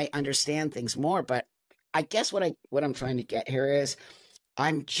people might understand things more. But I guess what I'm trying to get here is,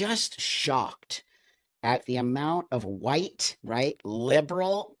 I'm just shocked at the amount of white, right,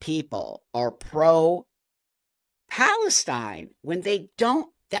 liberal people are pro Palestine when they don't.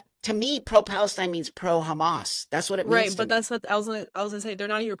 That, to me, pro Palestine means pro Hamas. That's what it means Right, to but me. that's what I was gonna say. They're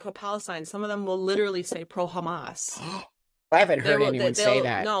not even pro-Palestine. Some of them will literally say pro-Hamas. I haven't They heard will. anyone say They'll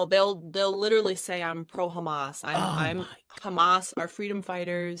that. no. They'll literally say I'm pro-Hamas. Oh I'm my, Hamas. Our freedom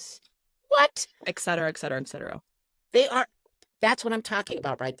fighters, what? etc., etc., etc. They are. That's what I'm talking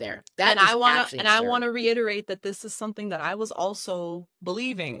about right there. And That I is wanna actually and I absurd. wanna reiterate that this is something that I was also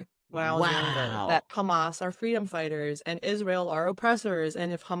believing when I was younger. Wow. That Hamas are freedom fighters and Israel are oppressors.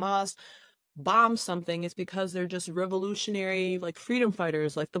 And if Hamas bomb something, it's because they're just revolutionary, like freedom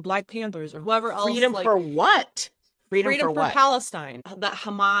fighters, like the Black Panthers or whoever else. Freedom Like for what? Freedom freedom for for what? Palestine. That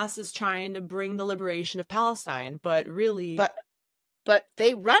Hamas is trying to bring the liberation of Palestine, but really, But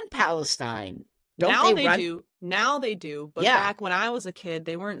they run Palestine. Don't now they they run? do. Now they do. But Yeah, back when I was a kid,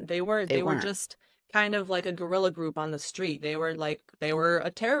 they weren't. they They were weren't. just kind of like a guerrilla group on the street. They were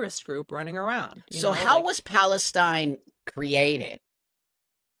a terrorist group running around. So how Like was Palestine created?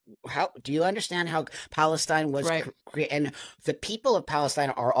 How do you understand how Palestine was right. created? And the people of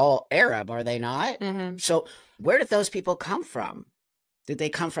Palestine are all Arab, are they not? Hmm. So where did those people come from? Did they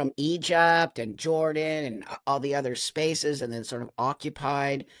come from Egypt and Jordan and all the other spaces and then sort of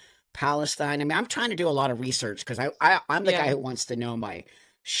occupied Palestine? I mean, I'm trying to do a lot of research because I'm the guy Yeah. who wants to know my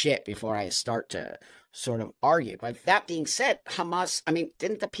shit before I start to sort of argue. But that being said, Hamas, I mean,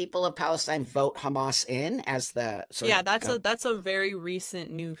 didn't the people of Palestine vote Hamas in as the sort Yeah, of that's a very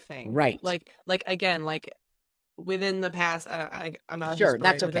recent new thing. right? Like again, like within the past, I'm not a Sure,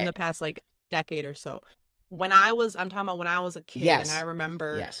 that's historian, within okay. the past like decade or so. I'm talking about when I was a kid, and I Yes,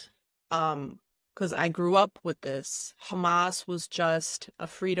 remember, yes, because I grew up with this. Hamas was just a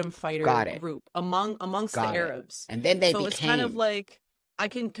freedom fighter got it, group amongst the got it. Arabs. And then they So it's kind of became like I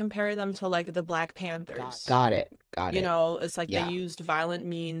can compare them to like the Black Panthers. got it, got You it. know, it's like they Yeah, used violent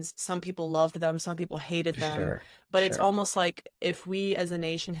means. Some people loved them, some people hated them. sure, But it's sure. almost like if we as a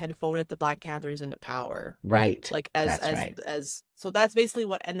nation had voted the Black Panthers into power, Right. like That's right. as so that's basically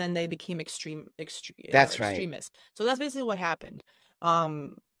what, and then they became That's right. extremists. So that's basically what happened.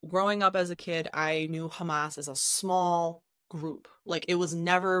 Um, Growing up as a kid, I knew Hamas as a small group. Like it was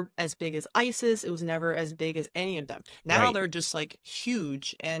never as big as ISIS. It was never as big as any of them. Now Right. they're just like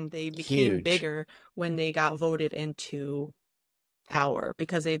huge, and they became Huge. bigger when they got voted into power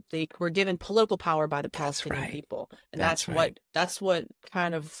because they were given political power by the That's Palestinian right. people. And That's right. that's what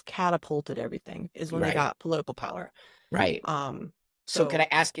kind of catapulted everything is when they Right. got political power. Right. Um So could so I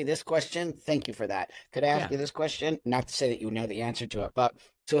ask you this question? Thank you for that. Could I ask yeah. you this question? Not to say that you know the answer to it, but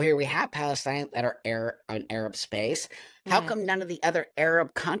so here we have Palestine that are an Arab space. How Mhm. come none of the other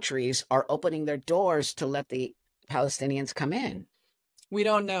Arab countries are opening their doors to let the Palestinians come in? We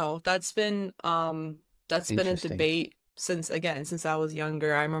don't know. That's been a Interesting. debate since I was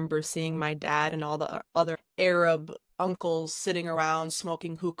younger. I remember seeing my dad and all the other Arab uncles sitting around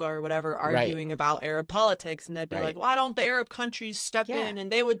smoking hookah or whatever, Right. arguing about Arab politics, and they'd be like, Right. "Why don't the Arab countries step Yeah. in?"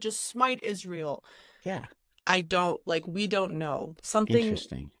 And they would just smite Israel. Yeah. I don't like we don't know.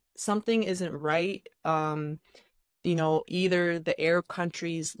 Interesting. Something isn't right. You know, either the Arab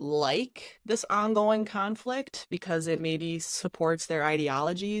countries like this ongoing conflict because it maybe supports their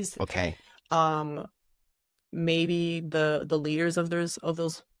ideologies. Okay. Um, Maybe the leaders of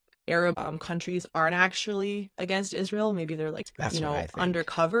those Arab countries aren't actually against Israel. Maybe they're like, That's what I think.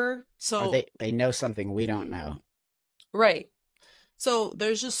 undercover. Or So, they know something we don't know. right. So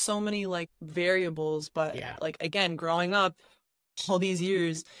there's just so many like variables, but Yeah. like again, growing up all these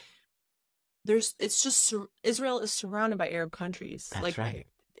years, Israel is surrounded by Arab countries. That's Like right.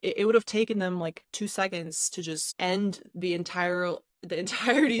 it would have taken them like 2 seconds to just end the entirety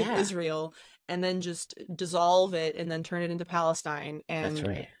of Yeah. Israel and then just dissolve it and then turn it into Palestine. That's And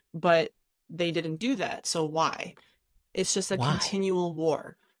right. but they didn't do that. So why? It's just a Why? continual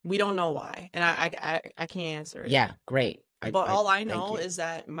war. We don't know why, and I can't answer it. Yeah, great. But all I Thank know you. is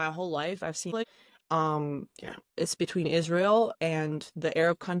that my whole life I've seen like Yeah. it's between Israel and the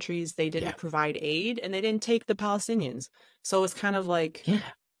Arab countries. They Yeah. didn't provide aid and they didn't take the Palestinians. So it's kind of like Yeah.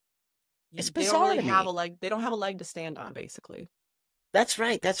 It's they don't bizarre really to have me. they don't have a leg to stand on basically. That's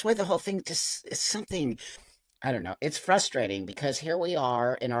right. That's why the whole thing just is something, I don't know. It's frustrating because here we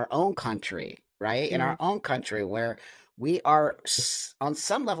are in our own country, right? In Mm. our own country where we are on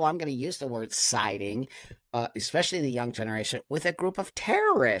some level, I'm going to use the word siding, especially the young generation, with a group of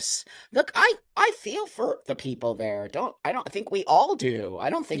terrorists. Look, I feel for the people there. I don't think we all do. I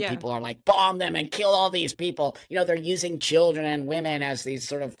don't think Yeah. people are like bomb them and kill all these people. You know, they're using children and women as these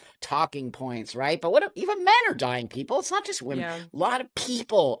sort of talking points, right? But what if even men are dying, people? It's not just women. Yeah. A lot of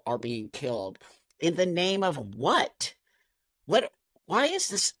people are being killed in the name of what? What why is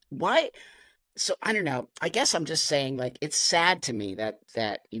this why so I don't know. I guess I'm just saying like it's sad to me that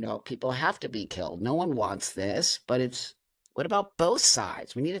you know people have to be killed. No one wants this, but it's what about both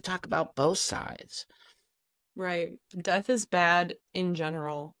sides? We need to talk about both sides Right. Death is bad in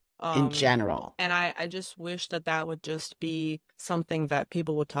general. in general. And I just wish that that would just be something that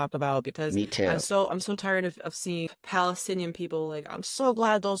people would talk about because Me too. I'm so tired of seeing Palestinian people like I'm so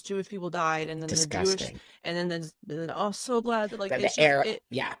glad those Jewish people died and then the Jewish Disgusting. and then oh so glad that like it's The just air it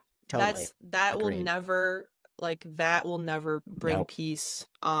yeah, totally. Agreed. that will never bring Nope. peace.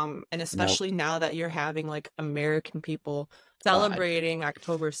 And Nope. especially now that you're having like American people God. celebrating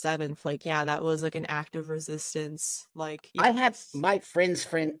October 7th, like yeah, that was like an act of resistance. Like I have yes. my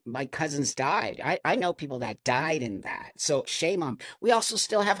my cousins died. I know people that died in that. So shame on. We also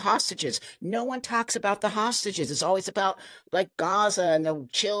still have hostages. No one talks about the hostages. It's always about like Gaza and the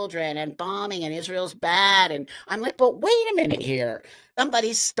children and bombing and Israel's bad. And I'm like, but wait a minute here.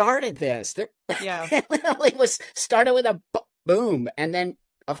 Somebody started this. Yeah. It literally was started with a boom. And then,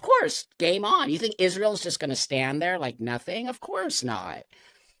 of course, game on. You think Israel's just going to stand there like nothing? Of course not.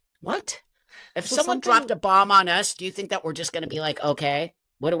 What? If So someone dropped something a bomb on us, do you think that we're just going to be like, okay,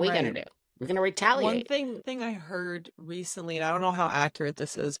 what are we going to right. do? We're going to One retaliate. thing I heard recently, and I don't know how accurate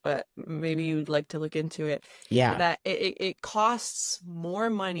this is, but maybe you'd like to look into it, Yeah. that it costs more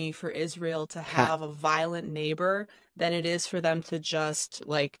money for Israel to Ha. have a violent neighbor than it is for them to just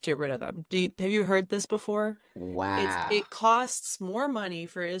like get rid of them. Have you heard this before? Wow. It costs more money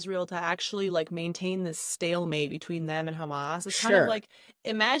for Israel to actually like maintain this stalemate between them and Hamas. It's kind of Sure. like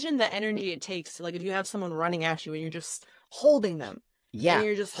imagine the energy it takes, like if you have someone running at you and you're just holding them and Yeah.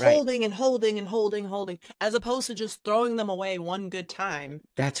 you're just Right. holding and holding and holding, holding, as opposed to just throwing them away one good time,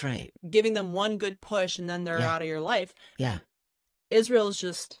 That's right. giving them one good push, and then they're Yeah. out of your life. Yeah. Israel's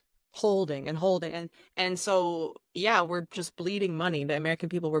just holding and holding, and so yeah, we're just bleeding money. The American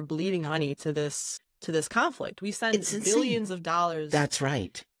people were bleeding money to this conflict. We It's send insane. billions of dollars. That's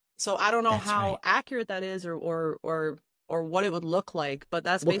right. So I don't know That's how right. accurate that is, or what it would look like, but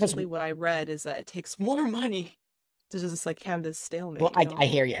that's Well, because basically what I read, is that it takes more money to just like have this well, stalemate, I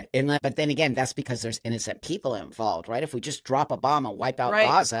hear you. But then again, that's because there's innocent people involved, right? If we just drop a bomb and wipe out Right,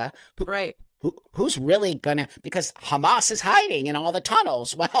 Gaza, right. who's really gonna? Because Hamas is hiding in all the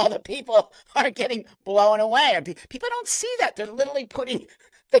tunnels while all the people are getting blown away. People don't see that. They're literally putting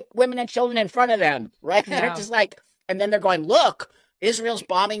the women and children in front of them, right? And they're Yeah, just like, and then they're going, "Look, Israel's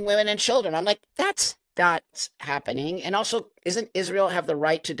bombing women and children." I'm like, that's not happening. And also, isn't Israel have the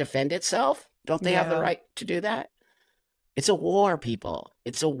right to defend itself? Don't they have the yeah, right to do that? It's a war, people.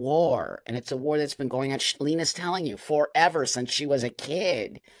 It's a war. And it's a war that's been going on. Lena's telling you forever since she was a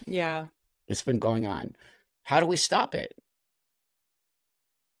kid. yeah. It's been going on. How do we stop it?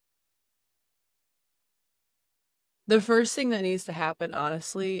 The first thing that needs to happen,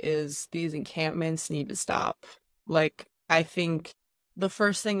 honestly, is these encampments need to stop. Like, I think the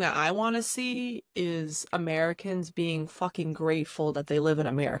first thing that I want to see is Americans being fucking grateful that they live in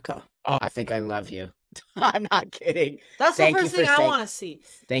America. Oh, I think I love you. I'm not kidding. That's the Thank you first for thing I saying. want to see.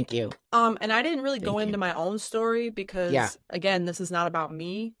 Thank you. And I didn't really go Thank you. into my own story Yeah. because, again, this is not about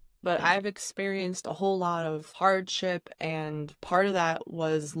me, but I've experienced a whole lot of hardship, and part of that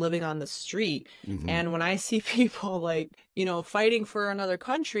was living on the street. Hmm. And when I see people like, fighting for another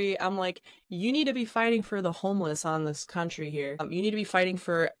country, I'm like, you need to be fighting for the homeless on this country here. You need to be fighting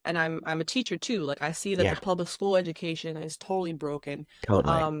for, and I'm a teacher too. Like I see that Yeah. the public school education is totally broken.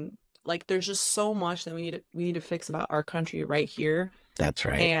 Totally. Like there's just so much that we need to fix about our country right here. That's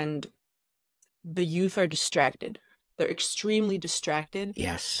right. And the youth are distracted. They're extremely distracted.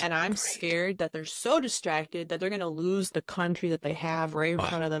 Yes. And I'm Great. scared that they're so distracted that they're going to lose the country that they have right in Oh,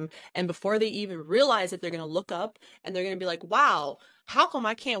 front of them. And before they even realize it, they're going to look up and they're going to be like, wow, how come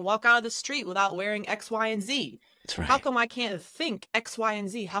I can't walk out of the street without wearing X, Y, and Z? that's How right. come I can't think X, Y, and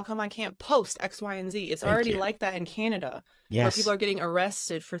Z? How come I can't post X, Y, and Z? It's Thank already you. like that in Canada, where Yes. people are getting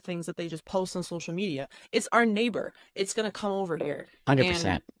arrested for things that they just post on social media. It's our neighbor. It's going to come over here. 100%.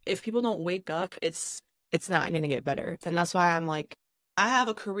 And if people don't wake up, it's not going to get better. And that's why I'm like, I have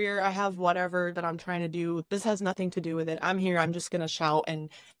a career, I have whatever that I'm trying to do. This has nothing to do with it. I'm here. I'm just going to shout and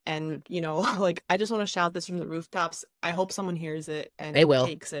like I just want to shout this from the rooftops. I hope someone hears it and They will.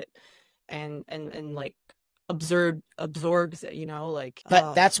 takes it and like absorbs it, like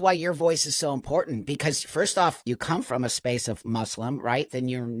But that's why your voice is so important, because first off, you come from a space of Muslim, right? Then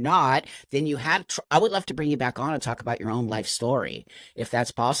you're not. Then you had. I would love to bring you back on and talk about your own life story, if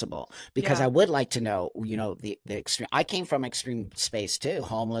that's possible, because yeah. I would like to know, the extreme. I came from extreme space too,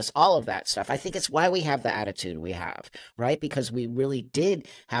 homeless, all of that stuff. I think it's why we have the attitude we have, right? Because we really did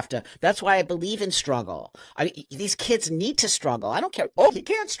have to. That's why I believe in struggle. These kids need to struggle. I don't care. Oh, he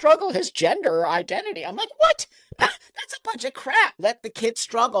can't struggle his gender or identity. I'm like, what? That's a bunch of crap. Let the kid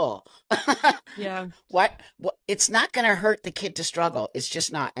struggle. Yeah. What? It's not going to hurt the kid to struggle. It's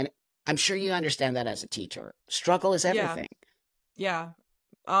just not. And I'm sure you understand that as a teacher. Struggle is Yeah. everything. Yeah.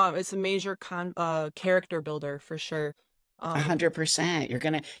 It's a major character builder for sure.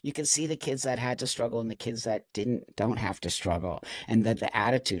 100%. You can see the kids that had to struggle and the kids that don't have to struggle, and that the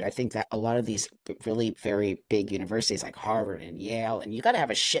attitude. I think that a lot of these really very big universities like Harvard and Yale, and you got to have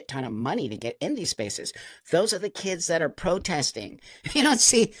a shit ton of money to get in these spaces. Those are the kids that are protesting. You don't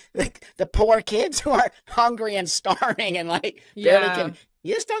see like the poor kids who are hungry and starving and like barely Yeah. can.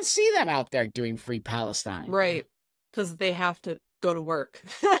 You just don't see them out there doing Free Palestine. Right. Because they have to go to work.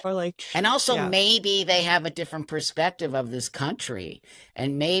 Or like, And also, yeah. maybe they have a different perspective of this country.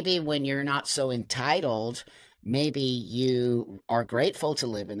 And maybe when you're not so entitled, maybe you are grateful to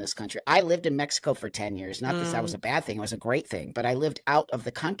live in this country. I lived in Mexico for 10 years. Not that that was a bad thing, it was a great thing. But I lived out of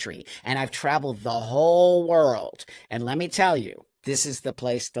the country and I've traveled the whole world. And let me tell you, this is the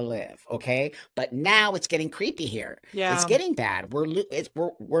place to live, okay? But now it's getting creepy here. Yeah. It's getting bad.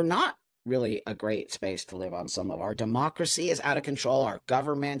 We're not really a great space to live on. Some of our democracy is out of control, our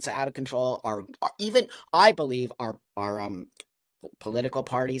government's out of control, our even I believe our political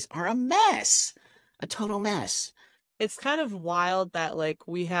parties are a mess, a total mess. It's kind of wild that like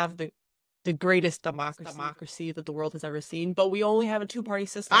we have the greatest democracy that the world has ever seen, but we only have a two-party I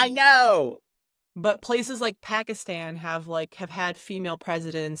system. know. But places like Pakistan have had female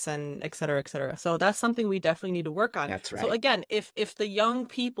presidents and et cetera, et cetera. So that's something we definitely need to work on. That's So right. again, if the young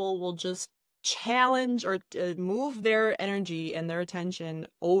people will just challenge or move their energy and their attention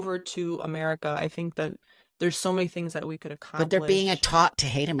over to America, I think that there's so many things that we could But they're being accomplish. taught to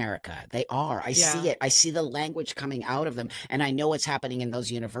hate America. They are. I see Yeah. it. I see the language coming out of them. And I know what's happening in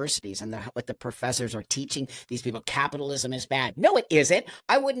those universities and what the professors are teaching these people. Capitalism is bad. No, it isn't.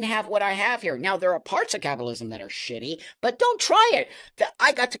 I wouldn't have what I have here. Now, there are parts of capitalism that are shitty, but don't try it.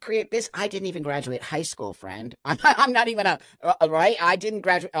 I got to create this. I didn't even graduate high school, friend. I'm not even right? I didn't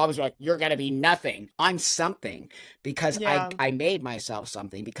graduate. I was like, you're going to be nothing. I'm something because Yeah. I made myself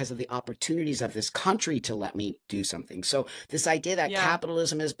something because of the opportunities of this country to let me do something. So this idea that Yeah.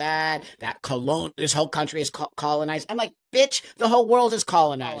 capitalism is bad, that this whole country is colonized. I'm like, bitch, the whole world is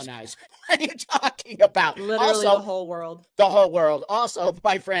colonized. What are you talking about? Literally Also, the whole world. the whole world. Also,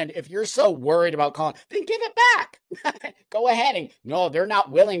 my friend, if you're so worried about then give it back. Go ahead and no, they're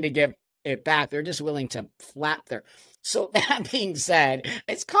not willing to give it back. They're just willing to flap their. So that being said,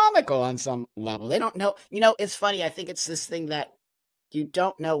 it's comical on some level. They don't know. It's funny. I think it's this thing that you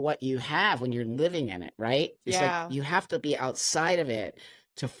don't know what you have when you're living in it, right? It's like Yeah. you have to be outside of it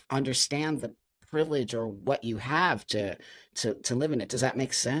to understand the privilege or what you have to live in it. Does that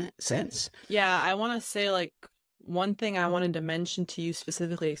make sense? Yeah, I want to say like one thing I wanted to mention to you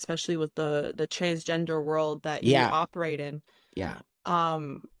specifically, especially with the transgender world that you Yeah, operate in. yeah,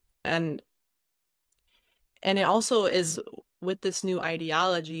 Um, and it also is with this new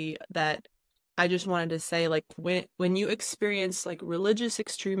ideology that I just wanted to say, like when you experience like religious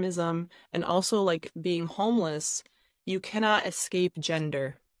extremism and also like being homeless, you cannot escape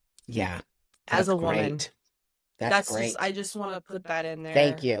gender yeah. as That's a woman. great. That's That's just, I great. just want to put that in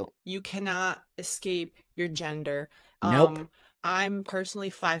Thank there. you. You cannot escape your gender. Nope. I'm personally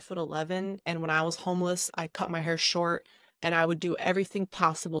 5'11", and when I was homeless, I cut my hair short and I would do everything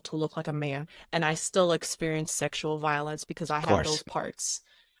possible to look like a man. And I still experience sexual violence because I Of have course. those parts.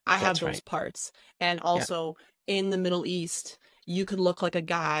 I have That's those right. parts. And Yeah. also in the Middle East, you could look like a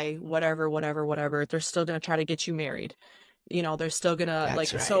guy, whatever, whatever, whatever. They're still gonna try to get you married. They're still gonna That's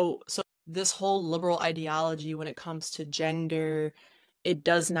like right. so this whole liberal ideology when it comes to gender, it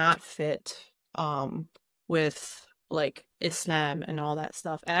does not fit with like Islam and all that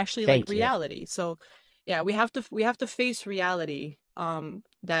stuff. And actually like Thank you. reality. So yeah, we have to face reality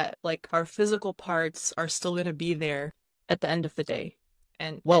that like our physical parts are still going to be there at the end of the day.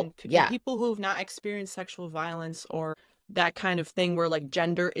 And Well, and yeah. people who have not experienced sexual violence or that kind of thing where like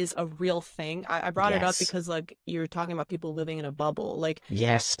gender is a real thing. I brought it up Yes. because like you're talking about people living in a bubble. Like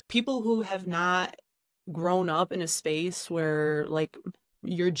Yes. people who have not grown up in a space where like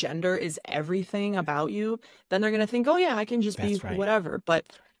your gender is everything about you, then they're gonna think, oh yeah, I can just be That's right. whatever. But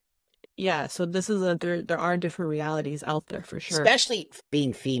yeah, so this is there are different realities out there for sure. Especially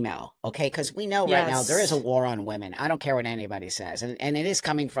being female, okay? Because we know right now there is a Yes. war on women. I don't care what anybody says. And it is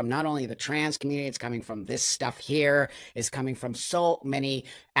coming from not only the trans community, it's coming from this stuff here, it's coming from so many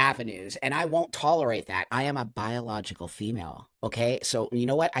avenues. And I won't tolerate that. I am a biological female, okay? So you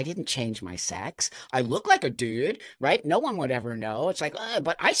know what? I didn't change my sex. I look like a dude, right? No one would ever know. It's like,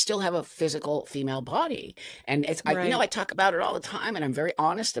 but I still have a physical female body. And Right. I talk about it all the time and I'm very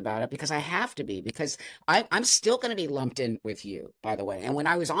honest about it because I have to be, because I'm still going to be lumped in with you, by the way. And when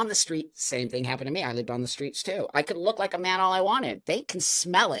I was on the street, same thing happened to me. I lived on the streets too. I could look like a man all I wanted. They can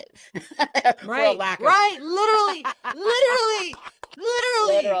smell it for a Right. lack of. Right. Literally. Literally.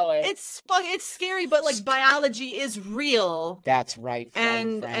 Literally. Literally. It's scary, but like biology is real. That's right,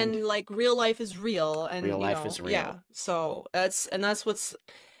 And friend. like real life is real Real and life is yeah. real. So that's what's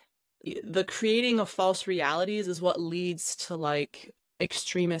the creating of false realities is what leads to like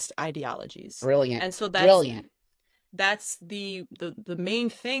extremist ideologies. Brilliant. And so Brilliant. that's the main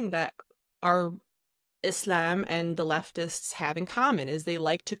thing that our Islam and the leftists have in common is they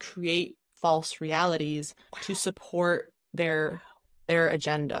like to create false realities to support their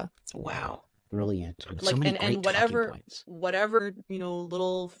agenda. Wow. Brilliant. So Like many and great talking points. whatever,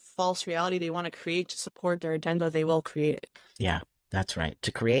 little false reality they want to create to support their agenda, they will create it. Yeah, that's right.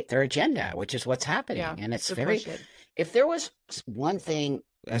 To create their agenda, which is what's Yeah, happening. And it's to very, push it. if there was one thing,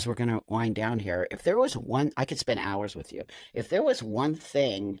 as we're going to wind down here, if there was one, I could spend hours with you. If there was one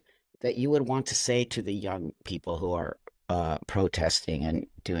thing that you would want to say to the young people who are protesting and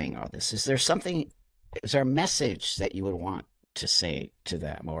doing all this, is there something, is there a message that you would want to say to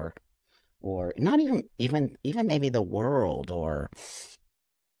them, or not even maybe the world, or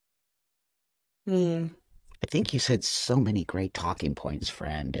Hmm. I think you said so many great talking points,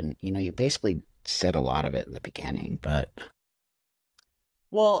 friend, and you basically said a lot of it in the beginning, but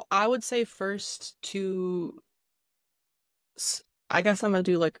Well, I would say first I guess I'm gonna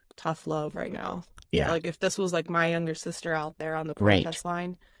do like tough love right now. yeah, Like if this was like my younger sister out there on the great, protest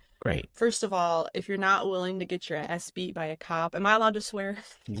line, great. first of all, if you're not willing to get your ass beat by a cop, am I allowed to swear? Okay.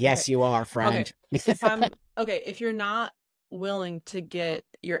 Yes, you are, Okay. friend. If you're not willing to get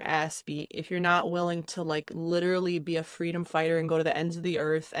your ass beat, if you're not willing to like literally be a freedom fighter and go to the ends of the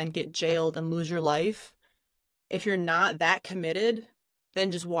earth and get jailed and lose your life, if you're not that committed,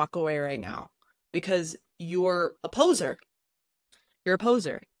 then just walk away right now because you're a poser. You're a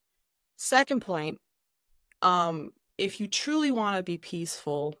poser. Second point, if you truly want to be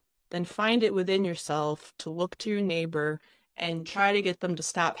peaceful, then find it within yourself to look to your neighbor and try to get them to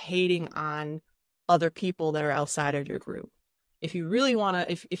stop hating on other people that are outside of your group. If you really want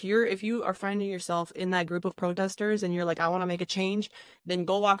to, if you are finding yourself in that group of protesters and you're like, I want to make a change, then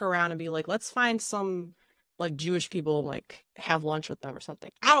go walk around and be like, let's find some like Jewish people, like have lunch with them or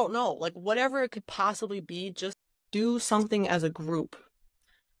something. I don't know, like whatever it could possibly be, just do something as a group.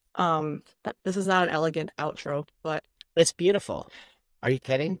 This is not an elegant outro, but It's beautiful. Are you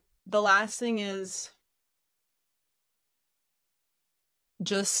kidding? the last thing is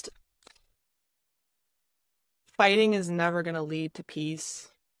just fighting is never going to lead to peace.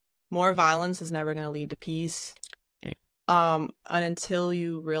 More violence is never going to lead to peace. Okay. And until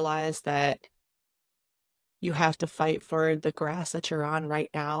you realize that you have to fight for the grass that you're on right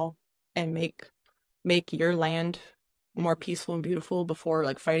now and make your land more peaceful and beautiful before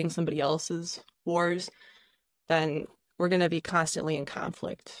like fighting somebody else's wars, then we're going to be constantly in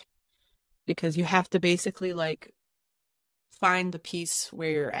conflict because you have to basically like find the peace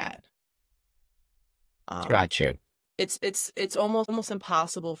where you're at. Got you. It's almost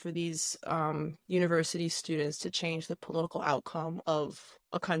impossible for these university students to change the political outcome of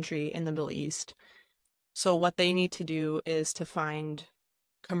a country in the Middle East. So what they need to do is to find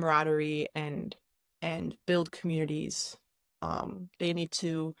camaraderie and build communities. They need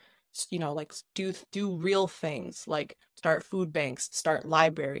to, like do real things, like start food banks, start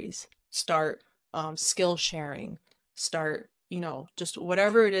libraries, start skill sharing, start, just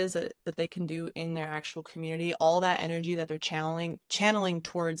whatever it is that they can do in their actual community. All that energy that they're channeling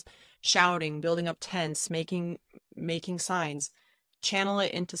towards shouting, building up tents, making signs, channel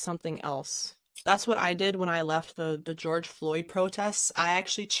it into something else. That's what I did when I left the George Floyd protests. I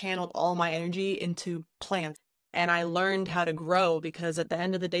actually channeled all my energy into plants and I learned how to grow because at the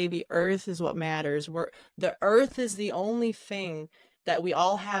end of the day, the earth is what matters. The earth is the only thing that we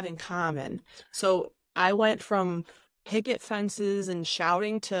all have in common. So I went from picket fences and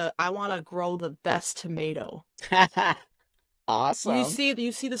shouting to I want to grow the best tomato. Awesome.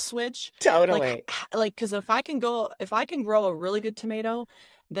 You see the switch? Totally. Like because if I can grow a really good tomato,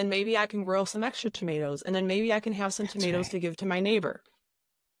 then maybe I can grow some extra tomatoes and then maybe I can have some tomatoes to give to my neighbor.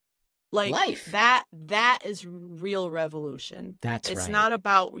 Like Life. That is real revolution. That's It's right. not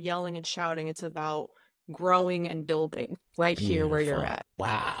about yelling and shouting, it's about growing and building right here where you're Beautiful. at.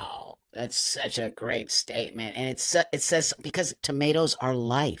 Wow. That's such a great statement. And it says because tomatoes are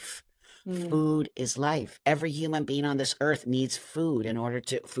life. Mm. Food is life. Every human being on this earth needs food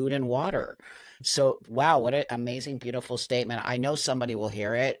food and water. So, wow, what an amazing, beautiful statement. I know somebody will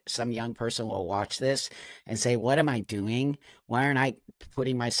hear it. Some young person will watch this and say, what am I doing? Why aren't I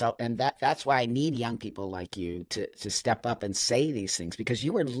putting myself? And that's why I need young people like you to step up and say these things, because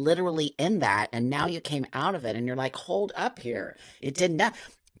you were literally in that and now you came out of it and you're like, hold up here. It did not.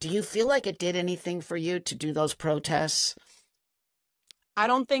 Do you feel like it did anything for you to do those protests? I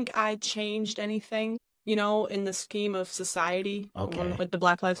don't think I changed anything, in the scheme of society. Okay. With the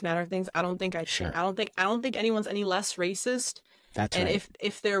Black Lives Matter things. I don't think I Sure. I don't think anyone's any less racist. That's And right.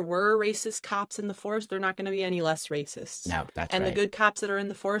 if there were racist cops in the force, they're not going to be any less racist. No, that's And the right. good cops that are in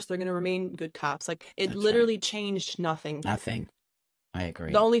the force, they're going to remain good cops. Like it That's literally changed nothing. Nothing. I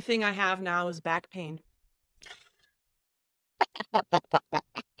agree. The only thing I have now is back pain.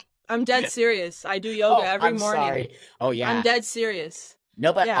 I'm dead serious. I do yoga every I'm morning. sorry. Oh, yeah. I'm dead serious.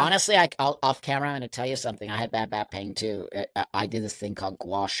 No, but Yeah. honestly, I'll off camera, I'm going to tell you something. I had bad back pain too. I did this thing called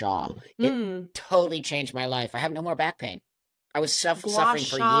gua sha. It totally changed my life. I have no more back pain. I was suffering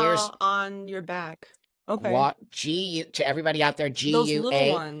for Gua years. sha on your back. Okay. What G to everybody out there, Those little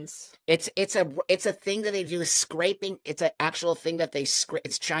GUA. ones. It's a thing that they do is scraping. It's an actual thing that they scrape.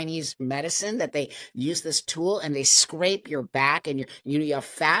 It's Chinese medicine that they use this tool and they scrape your back and you have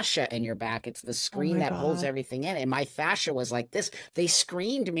fascia in your back. It's the Oh screen my that holds God. everything in. And my fascia was like this. They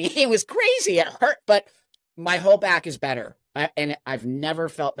screened me. It was crazy. It hurt, but my whole back is better. And I've never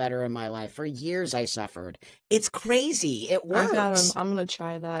felt better in my life. For years, I suffered. It's crazy. It works. I'm gonna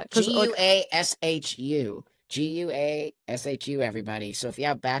try that. Cause like, GUASHU. GUASHU, everybody. So if you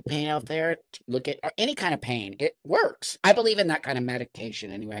have back pain out there, look at or any kind of pain. It works. I believe in that kind of medication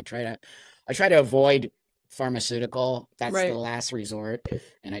anyway. I try to avoid pharmaceutical. That's the right. last resort.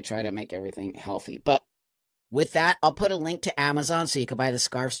 And I try to make everything healthy. But with that, I'll put a link to Amazon so you can buy the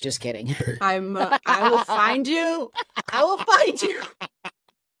scarves. Just kidding. I will find you. I will find you.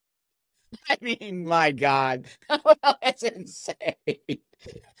 I mean, my God. That's insane.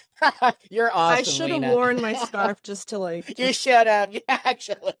 You're I awesome, should have Lena. worn my scarf just to like You just should have. You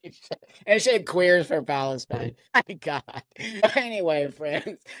actually should. And it said queers for Palestine. My God. Anyway,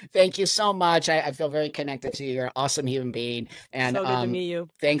 friends, thank you so much. I feel very connected to you. You're an awesome human being. And so good to meet you.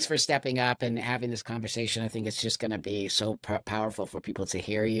 thanks for stepping up and having this conversation. I think it's just going to be so powerful for people to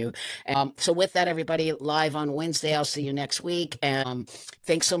hear you. So with that, everybody, live on Wednesday. I'll see you next week. And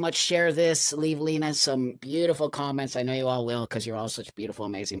thanks so much. Share this. Leave Lena some beautiful comments. I know you all will because you're all such beautiful,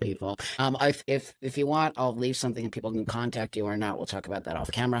 amazing people. If you want, I'll leave something and people can contact you or not. We'll talk about that off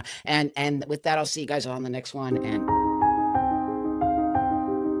camera. And with that, I'll see you guys on the next one. And